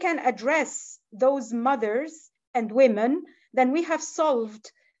if we can address those mothers and women, then we have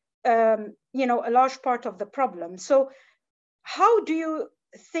solved, you know, a large part of the problem. So how do you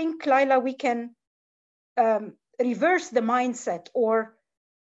think, Leyla, we can reverse the mindset, or,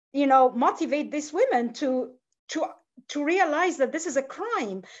 you know, motivate these women to realize that this is a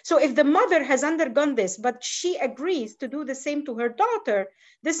crime? So if the mother has undergone this, but she agrees to do the same to her daughter,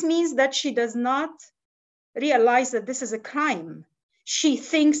 this means that she does not realize that this is a crime. She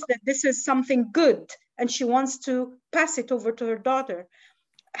thinks that this is something good, and she wants to pass it over to her daughter.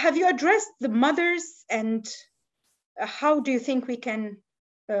 Have you addressed the mothers, and how do you think we can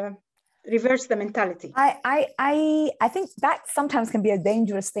reverse the mentality? I think that sometimes can be a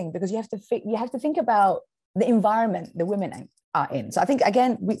dangerous thing, because you have to think about the environment the women are in. So I think,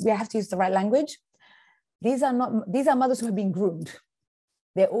 again, we have to use the right language. These are mothers who have been groomed.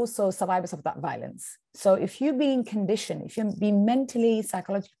 They're also survivors of that violence. So if you've been conditioned, if you've been mentally,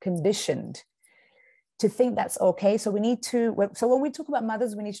 psychologically conditioned to think that's okay, so we need to, so when we talk about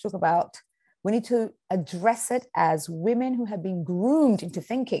mothers, we need to address it as women who have been groomed into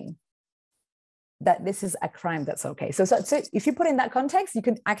thinking that this is a crime that's okay. So if you put in that context, you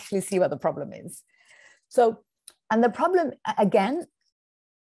can actually see what the problem is. So, and the problem, again,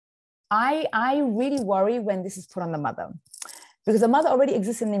 I really worry when this is put on the mother, because the mother already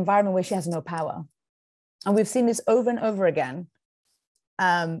exists in an environment where she has no power. And we've seen this over and over again,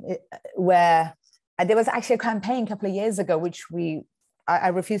 where there was actually a campaign a couple of years ago, which I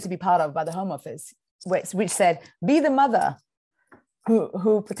refused to be part of, by the Home Office, which said, be the mother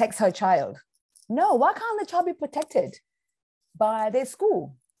who protects her child. No, why can't the child be protected by their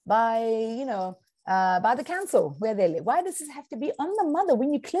school, by the council where they live? Why does this have to be on the mother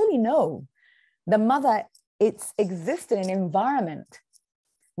when you clearly know the mother, it's existed in an environment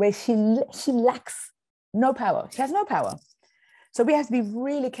where she lacks no power. She has no power. So we have to be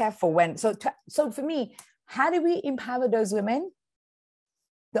really careful so for me, how do we empower those women?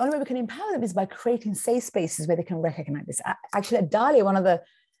 The only way we can empower them is by creating safe spaces where they can recognize this. Actually, at Dahlia, one of the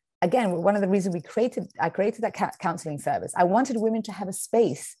reasons I created that counselling service, I wanted women to have a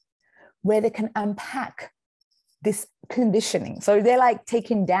space where they can unpack this conditioning. So they're like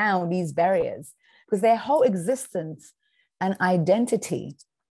taking down these barriers, because their whole existence and identity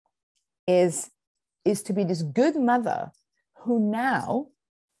is to be this good mother who now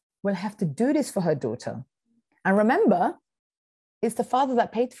will have to do this for her daughter. And remember, it's the father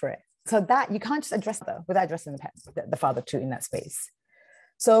that paid for it. So that you can't just address that without addressing the father too in that space.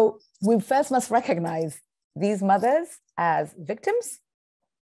 So we first must recognize these mothers as victims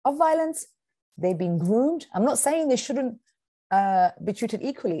of violence. They've been groomed. I'm not saying they shouldn't be treated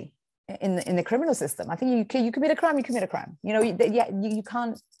equally in the criminal system. I think you commit a crime, you commit a crime. You know, you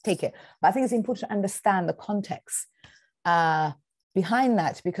can't take it. But I think it's important to understand the context behind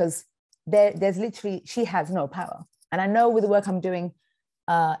that, because there's literally, she has no power. And I know with the work I'm doing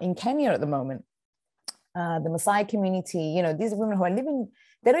in Kenya at the moment, the Maasai community, you know, these women who are living,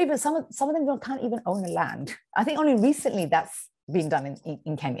 they don't even, some of them can't even own a land. I think only recently that's been done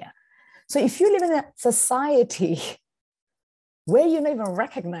in Kenya. So if you live in a society where you're not even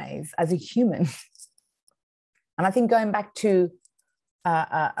recognized as a human, and I think going back to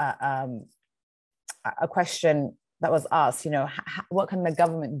a question that was asked, you know, what can the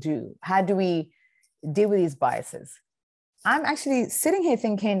government do? How do we deal with these biases? I'm actually sitting here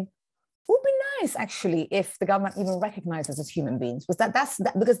thinking, it would be nice actually if the government even recognizes us as human beings, because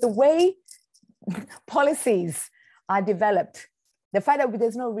because the way policies are developed, the fact that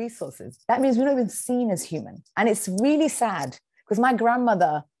there's no resources, that means we're not even seen as human. And it's really sad, because my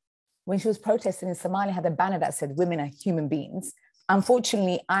grandmother, when she was protesting in Somali, had a banner that said, "Women are human beings."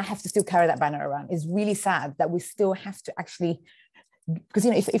 Unfortunately, I have to still carry that banner around. It's really sad that we still have to actually, because,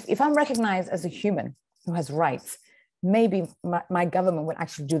 you know, if I'm recognized as a human who has rights, maybe my government will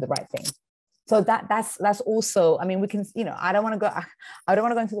actually do the right thing. So that's also, I mean, we can, you know, I don't want to go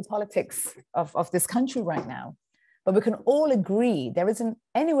into the politics of this country right now, but we can all agree there isn't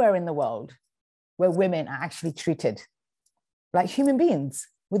anywhere in the world where women are actually treated like human beings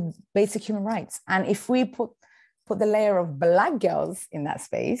with basic human rights. And if we put the layer of Black girls in that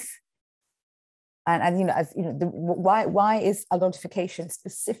space, and you know, as you know, why is identification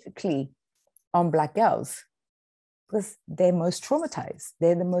specifically on Black girls? Because they're most traumatized,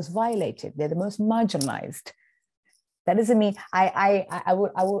 they're the most violated, they're the most marginalized. That doesn't mean I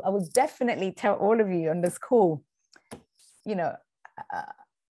will definitely tell all of you on this call, you know,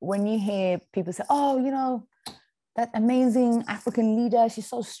 when you hear people say, "Oh, you know, that amazing African leader, she's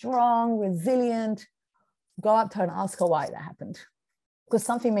so strong, resilient," go up to her and ask her why that happened. Because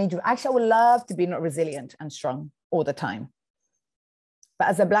something made you, actually, I would love to be not resilient and strong all the time. But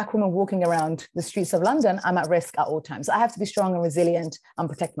as a Black woman walking around the streets of London, I'm at risk at all times. I have to be strong and resilient and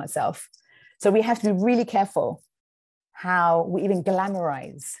protect myself. So we have to be really careful how we even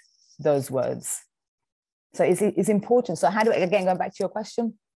glamorize those words. So it's important. So how do we, again, going back to your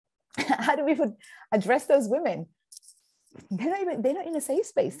question, how do we address those women? They're not in a safe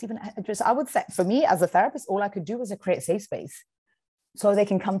space to even address. I would say, for me as a therapist, all I could do was to create a safe space so they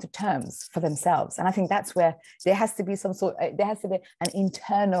can come to terms for themselves. And I think that's where there has to be an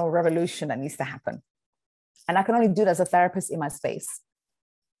internal revolution that needs to happen. And I can only do that as a therapist in my space.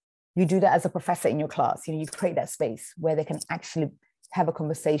 You do that as a professor in your class. You know, you create that space where they can actually have a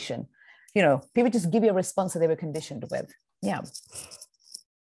conversation. You know, people just give you a response that they were conditioned with. Yeah.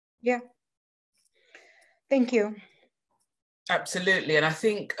 Yeah. Thank you. Absolutely. And I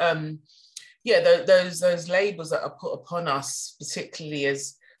think, yeah, those labels that are put upon us, particularly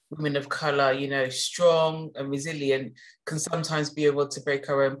as women of colour, you know, strong and resilient, can sometimes be able to break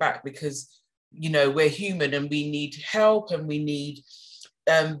our own back, because, you know, we're human and we need help, and we need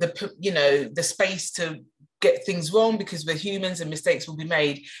the space to get things wrong, because we're humans and mistakes will be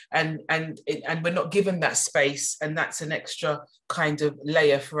made, and we're not given that space, and that's an extra kind of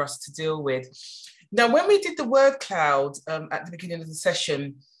layer for us to deal with. Now, when we did the word cloud at the beginning of the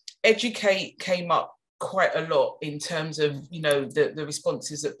session, educate came up quite a lot in terms of, you know, the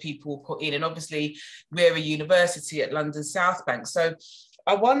responses that people put in. And obviously, we're a university at London South Bank. So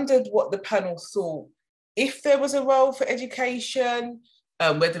I wondered what the panel thought, if there was a role for education,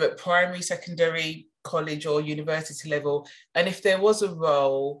 whether at primary, secondary, college or university level, and if there was a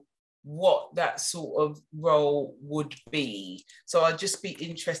role, what that sort of role would be. So I'd just be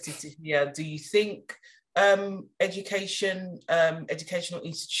interested to hear, do you think educational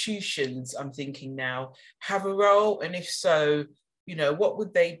institutions, I'm thinking now, have a role? And if so, you know, what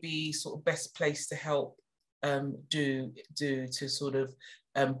would they be sort of best placed to help do to sort of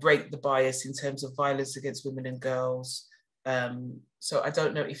break the bias in terms of violence against women and girls? So I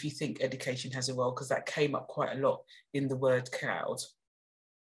don't know if you think education has a role, because that came up quite a lot in the word cloud.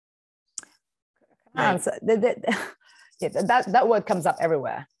 So Yeah, that word comes up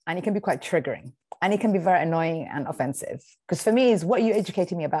everywhere, and it can be quite triggering, and it can be very annoying and offensive. Because for me, is what are you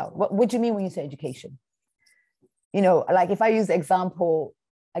educating me about? What do you mean when you say education? You know, like if I use the example,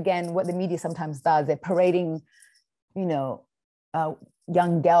 again, what the media sometimes does, they're parading, you know,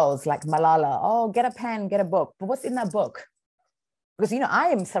 young girls like Malala, oh, get a pen, get a book. But what's in that book? Because, you know,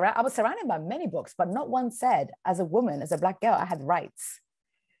 I was surrounded by many books, but not one said, as a woman, as a Black girl, I had rights.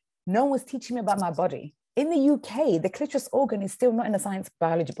 No one was teaching me about my body. In the UK, the clitoris organ is still not in the science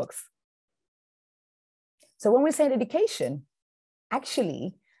biology books. So when we say education,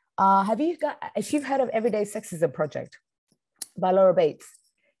 actually, if you've heard of Everyday Sexism Project by Laura Bates,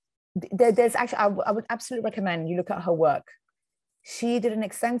 there's actually, I would absolutely recommend you look at her work. She did an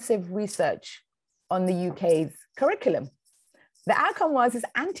extensive research on the UK's curriculum. The outcome was it's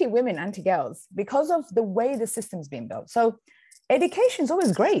anti-women, anti-girls because of the way the system's being built. So education is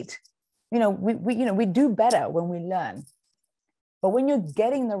always great. You know, we do better when we learn. But when you're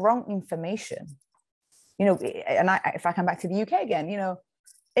getting the wrong information, you know, and if I come back to the UK again, you know,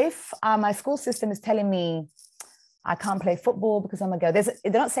 if my school system is telling me I can't play football because I'm a girl,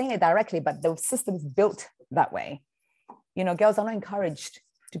 they're not saying it directly, but the system is built that way. You know, girls are not encouraged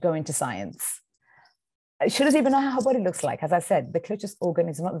to go into science. She doesn't even know how her body looks like. As I said, the clitoris organ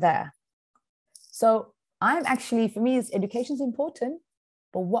is not there. So I'm actually, for me, education is important,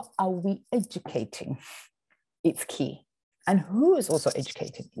 but what are we educating? It's key. And who is also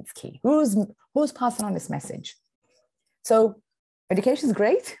educating? It's key. Who's passing on this message? So education is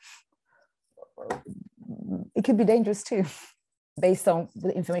great. It could be dangerous too, based on the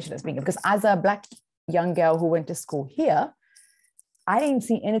information that's being given. Because as a Black young girl who went to school here, I didn't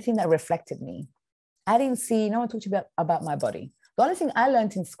see anything that reflected me. I didn't see, no one talked about my body. The only thing I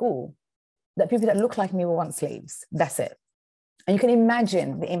learned in school, that people that look like me were once slaves. That's it. And you can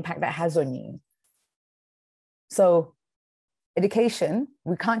imagine the impact that has on you. So education,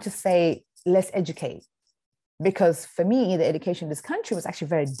 we can't just say, let's educate. Because for me, the education in this country was actually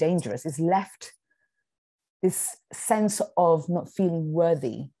very dangerous. It's left this sense of not feeling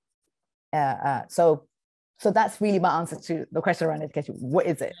worthy. So that's really my answer to the question around education. What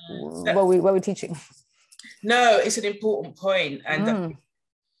is it? What are we teaching? No, it's an important point. And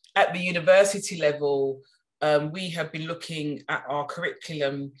at the university level, we have been looking at our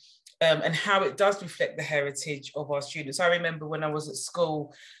curriculum and how it does reflect the heritage of our students. I remember when I was at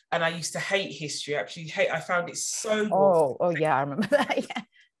school and I used to hate history. I found it so boring. Oh yeah, I remember that.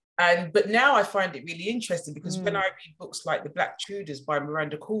 Yeah. But now I find it really interesting because when I read books like The Black Tudors by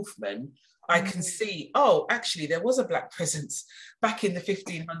Miranda Kaufman, I can see, oh, actually, there was a Black presence back in the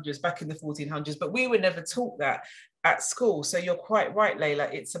 1500s, back in the 1400s, but we were never taught that at school. So you're quite right,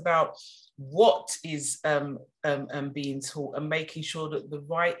 Leyla. It's about what is being taught and making sure that the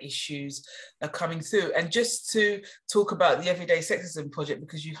right issues are coming through. And just to talk about the Everyday Sexism Project,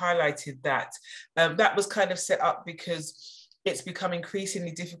 because you highlighted that, that was kind of set up because it's become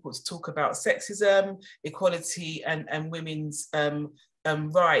increasingly difficult to talk about sexism, equality, and women's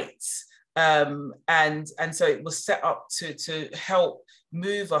rights. And so it was set up to help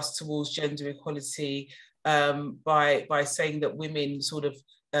move us towards gender equality by saying that women sort of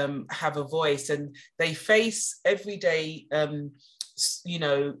have a voice and they face everyday,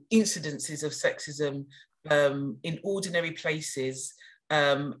 incidences of sexism in ordinary places.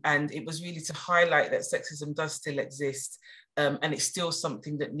 And it was really to highlight that sexism does still exist and it's still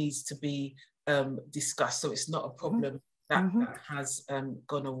something that needs to be discussed. So it's not a problem that has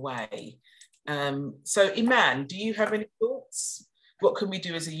gone away. So Iman, do you have any thoughts? What can we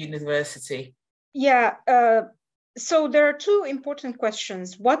do as a university? Yeah, so there are two important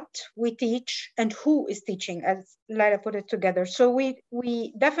questions: what we teach and who is teaching, as Leyla put it together. So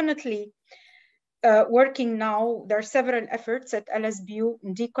we definitely working now, there are several efforts at LSBU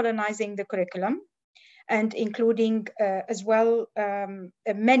in decolonizing the curriculum and including as well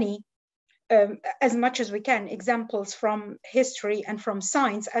many, as much as we can, examples from history and from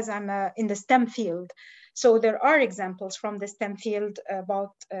science, as I'm in the STEM field. So there are examples from the STEM field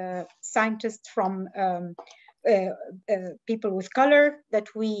about scientists from people with color that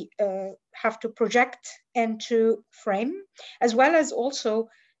we have to project and to frame, as well as also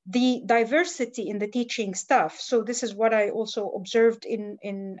the diversity in the teaching staff. So this is what I also observed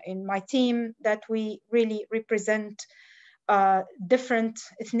in my team, that we really represent different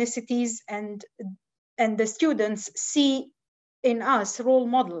ethnicities, and the students see in us role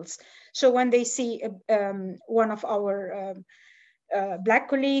models. So when they see one of our Black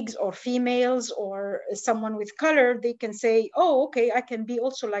colleagues or females or someone with color, they can say, oh, okay, I can be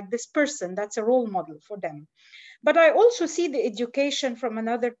also like this person. That's a role model for them. But I also see the education from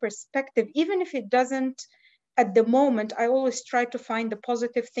another perspective, even if it doesn't at the moment, I always try to find the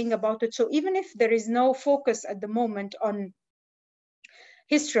positive thing about it. So even if there is no focus at the moment on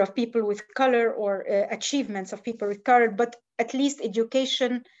history of people with color or achievements of people with color, but at least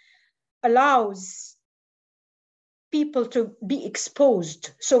education allows people to be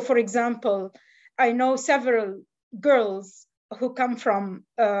exposed. So for example, I know several girls who come from,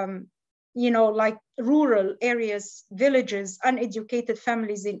 like rural areas, villages, uneducated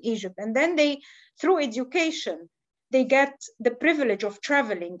families in Egypt. And then they, through education, they get the privilege of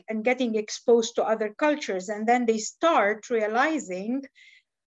traveling and getting exposed to other cultures. And then they start realizing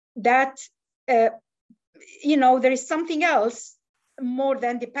that, there is something else more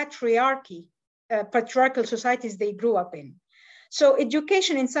than the patriarchal societies they grew up in. So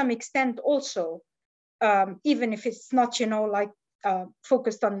education in some extent also, even if it's not,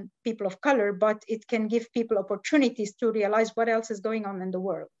 focused on people of color, but it can give people opportunities to realize what else is going on in the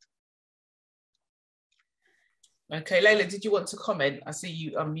world. Okay, Leyla, did you want to comment? I see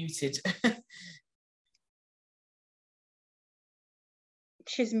you unmuted.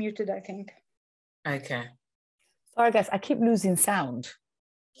 She's muted, I think. Okay. Sorry, guys, I keep losing sound.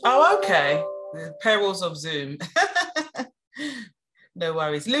 Oh, okay. The perils of Zoom. No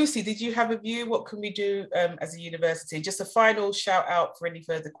worries. Lucy, did you have a view? What can we do as a university? Just a final shout out for any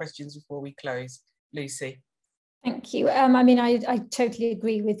further questions before we close. Lucy. Thank you. I totally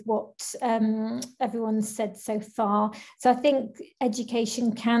agree with what everyone's said so far. So I think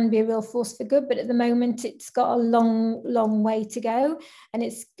education can be a real force for good, but at the moment it's got a long way to go. And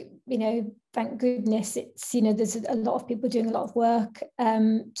it's, thank goodness, it's, there's a lot of people doing a lot of work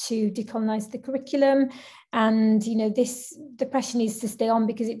to decolonize the curriculum. And, the pressure needs to stay on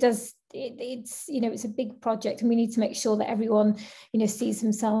because it's a big project, and we need to make sure that everyone sees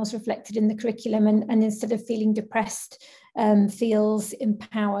themselves reflected in the curriculum, and instead of feeling depressed, feels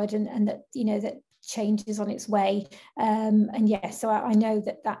empowered, and that that change is on its way. And yeah, so I know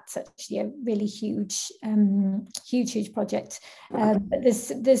that that's actually a really huge project, but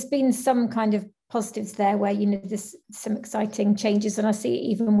there's been some kind of positives there where there's some exciting changes, and I see it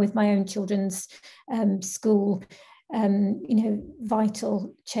even with my own children's school.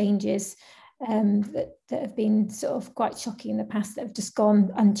 Vital changes that have been sort of quite shocking in the past that have just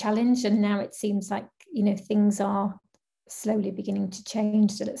gone unchallenged, and now it seems like things are slowly beginning to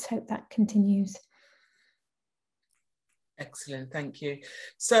change. So let's hope that continues. Excellent, thank you.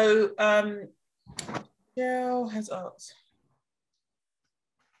 So Jill has asked,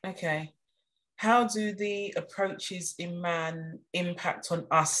 okay, how do the approaches in Man impact on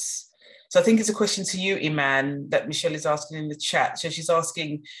us? So I think it's a question to you, Iman, that Michelle is asking in the chat. So she's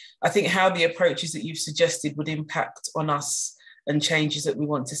asking, I think, how the approaches that you've suggested would impact on us and changes that we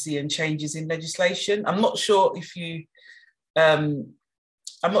want to see and changes in legislation. I'm not sure if you, I'm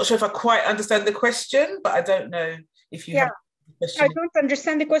not sure if I quite understand the question, but I don't know if you have a question. I don't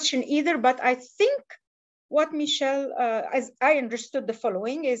understand the question either, but I think what Michelle, as I understood the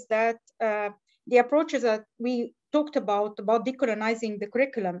following, is that the approaches that we talked about decolonizing the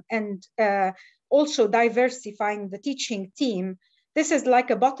curriculum and also diversifying the teaching team, this is like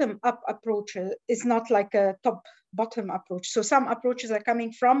a bottom-up approach. It's not like a top-bottom approach. So some approaches are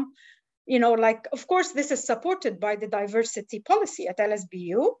coming from, of course, this is supported by the diversity policy at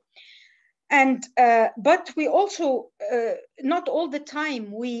LSBU. And, but we also, not all the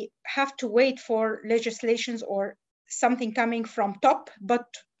time we have to wait for legislations or something coming from top, but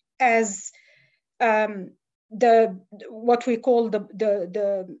as what we call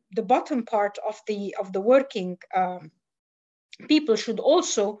the bottom part of the working people should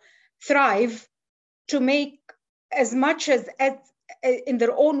also thrive to make as much as in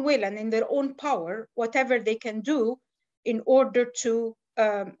their own will and in their own power whatever they can do in order to,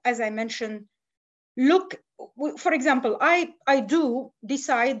 as I mentioned, look. For example, I do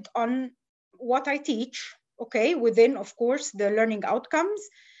decide on what I teach, okay, within, of course, the learning outcomes.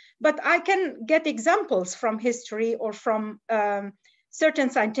 But I can get examples from history or from certain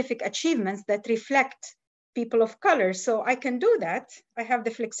scientific achievements that reflect people of color. So I can do that. I have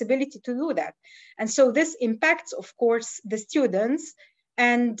the flexibility to do that. And so this impacts, of course, the students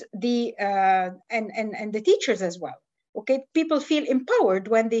and the teachers as well. Okay, people feel empowered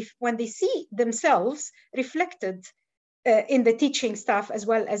when they see themselves reflected in the teaching staff as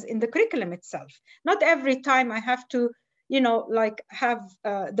well as in the curriculum itself. Not every time I have to have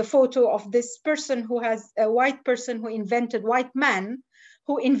the photo of this person who has a white person who invented white man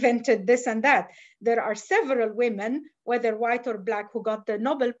who invented this and that. There are several women, whether white or black, who got the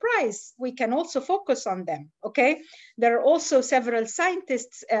Nobel Prize. We can also focus on them, okay? There are also several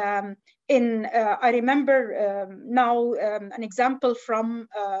scientists I remember now an example from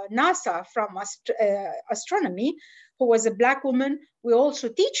NASA, from astronomy, who was a black woman. We also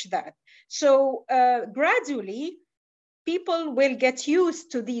teach that. So gradually, people will get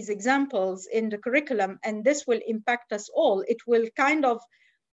used to these examples in the curriculum, and this will impact us all. It will kind of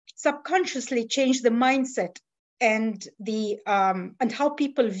subconsciously change the mindset and and how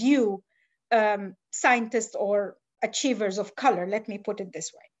people view scientists or achievers of color. Let me put it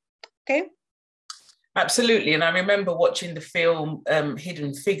this way. Okay. Absolutely. And I remember watching the film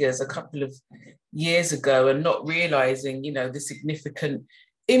Hidden Figures a couple of years ago and not realizing, you know, the significant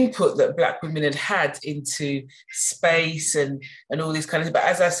input that Black women had into space and all these kind of things. But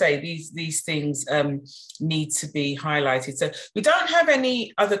as I say, these things need to be highlighted. So we don't have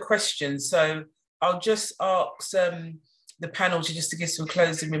any other questions. So I'll just ask the panel to give some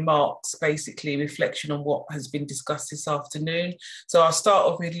closing remarks, basically reflection on what has been discussed this afternoon. So I'll start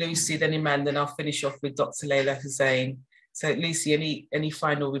off with Lucy, then Iman, then I'll finish off with Dr. Leyla Hussain. So Lucy, any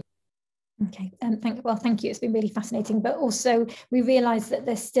final remarks? Okay, thank you. It's been really fascinating, but also we realise that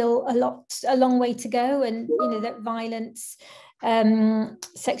there's still a long way to go, and you know that violence,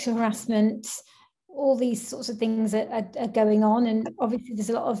 sexual harassment, all these sorts of things are going on, and obviously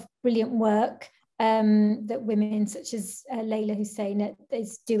there's a lot of brilliant work that women such as Leyla Hussain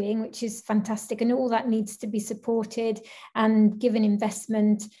is doing, which is fantastic, and all that needs to be supported and given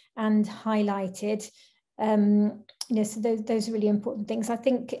investment and highlighted. You know, so those are really important things. I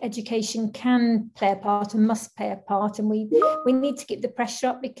think education can play a part and must play a part, and we need to keep the pressure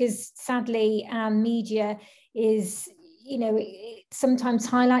up, because sadly our media is, you know, it sometimes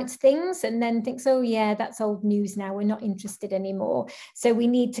highlights things and then thinks, oh yeah, that's old news now, we're not interested anymore. So we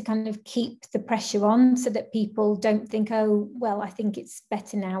need to kind of keep the pressure on so that people don't think, oh, well, I think it's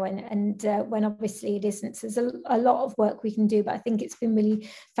better now, and when obviously it isn't. So there's a lot of work we can do, but I think it's been really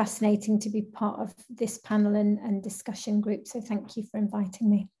fascinating to be part of this panel and discussion group. So thank you for inviting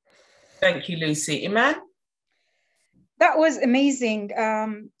me. Thank you, Lucy. Iman? That was amazing.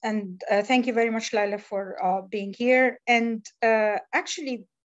 And thank you very much, Leyla, for being here. And actually,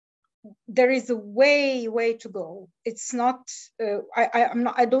 there is a way to go. It's not,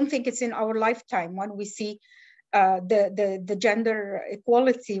 I don't think it's in our lifetime when we see the gender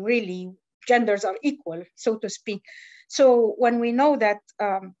equality, really, genders are equal, so to speak. So when we know that,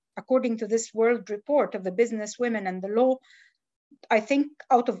 according to this World Report of the Business Women and the Law, I think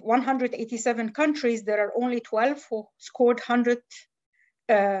out of 187 countries, there are only 12 who scored 100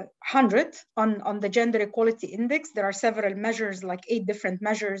 on the Gender Equality Index. There are several measures, like 8 different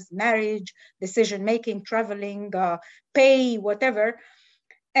measures: marriage, decision-making, traveling, pay, whatever.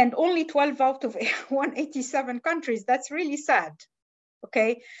 And only 12 out of 187 countries. That's really sad,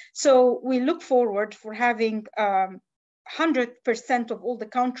 okay? So we look forward for having 100% of all the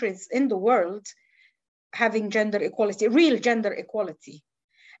countries in the world having gender equality, real gender equality.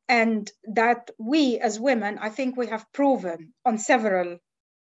 And that we as women, I think we have proven on several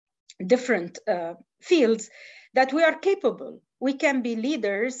different fields that we are capable. We can be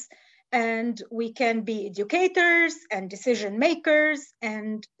leaders, and we can be educators and decision makers.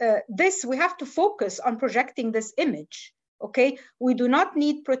 And this, we have to focus on projecting this image, okay? We do not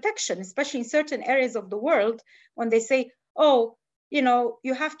need protection, especially in certain areas of the world, when they say, oh, you know,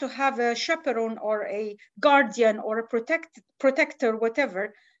 you have to have a chaperone or a guardian or a protector,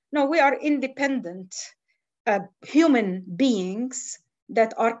 whatever. No, we are independent human beings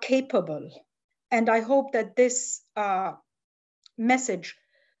that are capable. And I hope that this message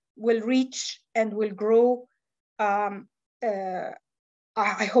will reach and will grow, I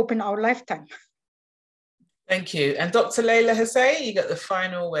hope in our lifetime. Thank you. And Dr. Leyla Hussain, you got the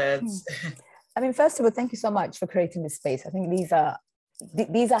final words. I mean, first of all, thank you so much for creating this space. I think these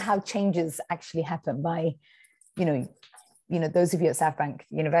are how changes actually happen by, you know, those of you at South Bank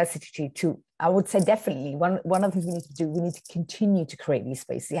University to, I would say definitely one of the things we need to do, we need to continue to create these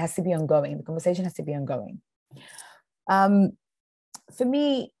spaces. It has to be ongoing. The conversation has to be ongoing. For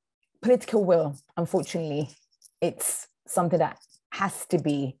me, political will, unfortunately, it's something that has to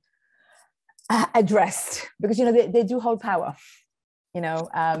be addressed, because, you know, they do hold power, you know.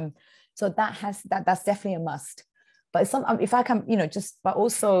 So that's definitely a must. But if I can, you know, but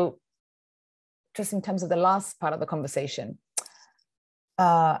also just in terms of the last part of the conversation,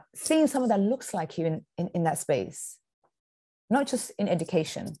 seeing someone that looks like you in that space, not just in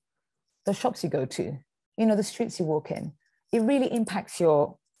education, the shops you go to, you know, the streets you walk in, it really impacts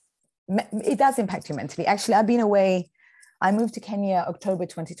it does impact you mentally. Actually, I've been away I moved to Kenya October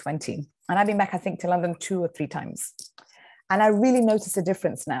 2020, and I've been back, I think, to London 2 or 3 times. And I really notice a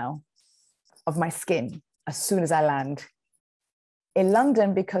difference now of my skin as soon as I land in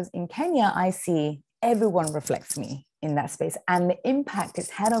London, because in Kenya, I see everyone reflects me in that space, and the impact it's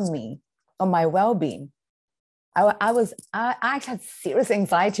had on me, on my well-being. I actually had serious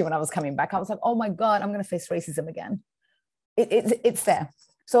anxiety when I was coming back. I was like, oh my God, I'm going to face racism again. It's there.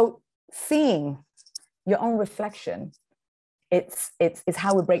 So seeing your own reflection, it's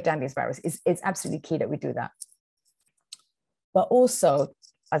how we break down these barriers. It's absolutely key that we do that. But also,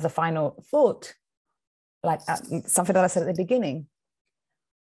 as a final thought, like something that I said at the beginning,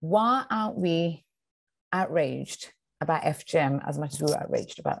 why aren't we outraged about FGM as much as we were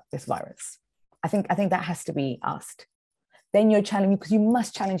outraged about this virus? I think that has to be asked. Then you're challenging, because you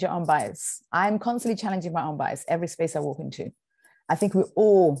must challenge your own bias. I'm constantly challenging my own bias every space I walk into. I think we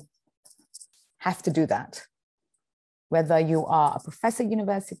all have to do that. Whether you are a professor at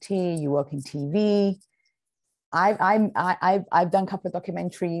university, you work in TV. I've done a couple of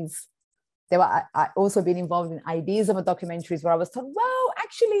documentaries. I also been involved in ideas of a documentaries where I was told, well,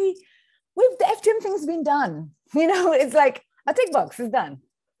 actually, with the FGM thing's been done. You know, it's like a tick box is done.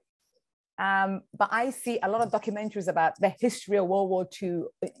 But I see a lot of documentaries about the history of World War II,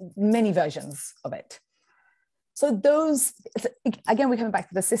 many versions of it. So those, again, we're coming back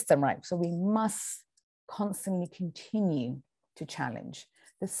to the system, right? So we must constantly continue to challenge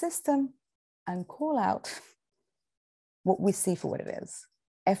the system and call out what we see for what it is.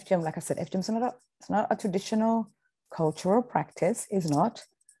 FGM, like I said, FGM it's not a traditional cultural practice, it's not.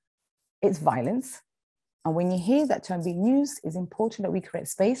 It's violence. And when you hear that term being used, it's important that we create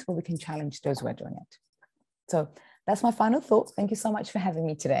space where we can challenge those who are doing it. So that's my final thought. Thank you so much for having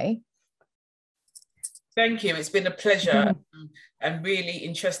me today. Thank you. It's been a pleasure and really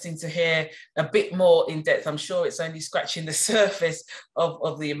interesting to hear a bit more in depth. I'm sure it's only scratching the surface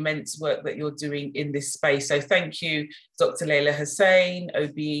of the immense work that you're doing in this space. So thank you, Dr. Leyla Hussain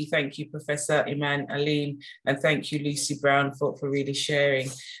OBE. Thank you, Professor Iman Alim, and thank you, Lucy Brown, for really sharing.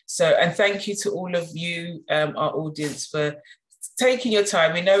 So, and thank you to all of you, our audience, for taking your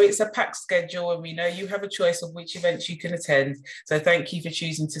time. We know it's a packed schedule, and we know you have a choice of which events you can attend. So thank you for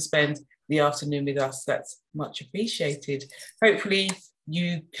choosing to spend the afternoon with us. That's much appreciated. Hopefully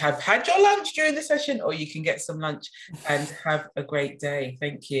you have had your lunch during the session, or you can get some lunch and have a great day.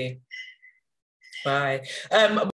 Thank you. Bye.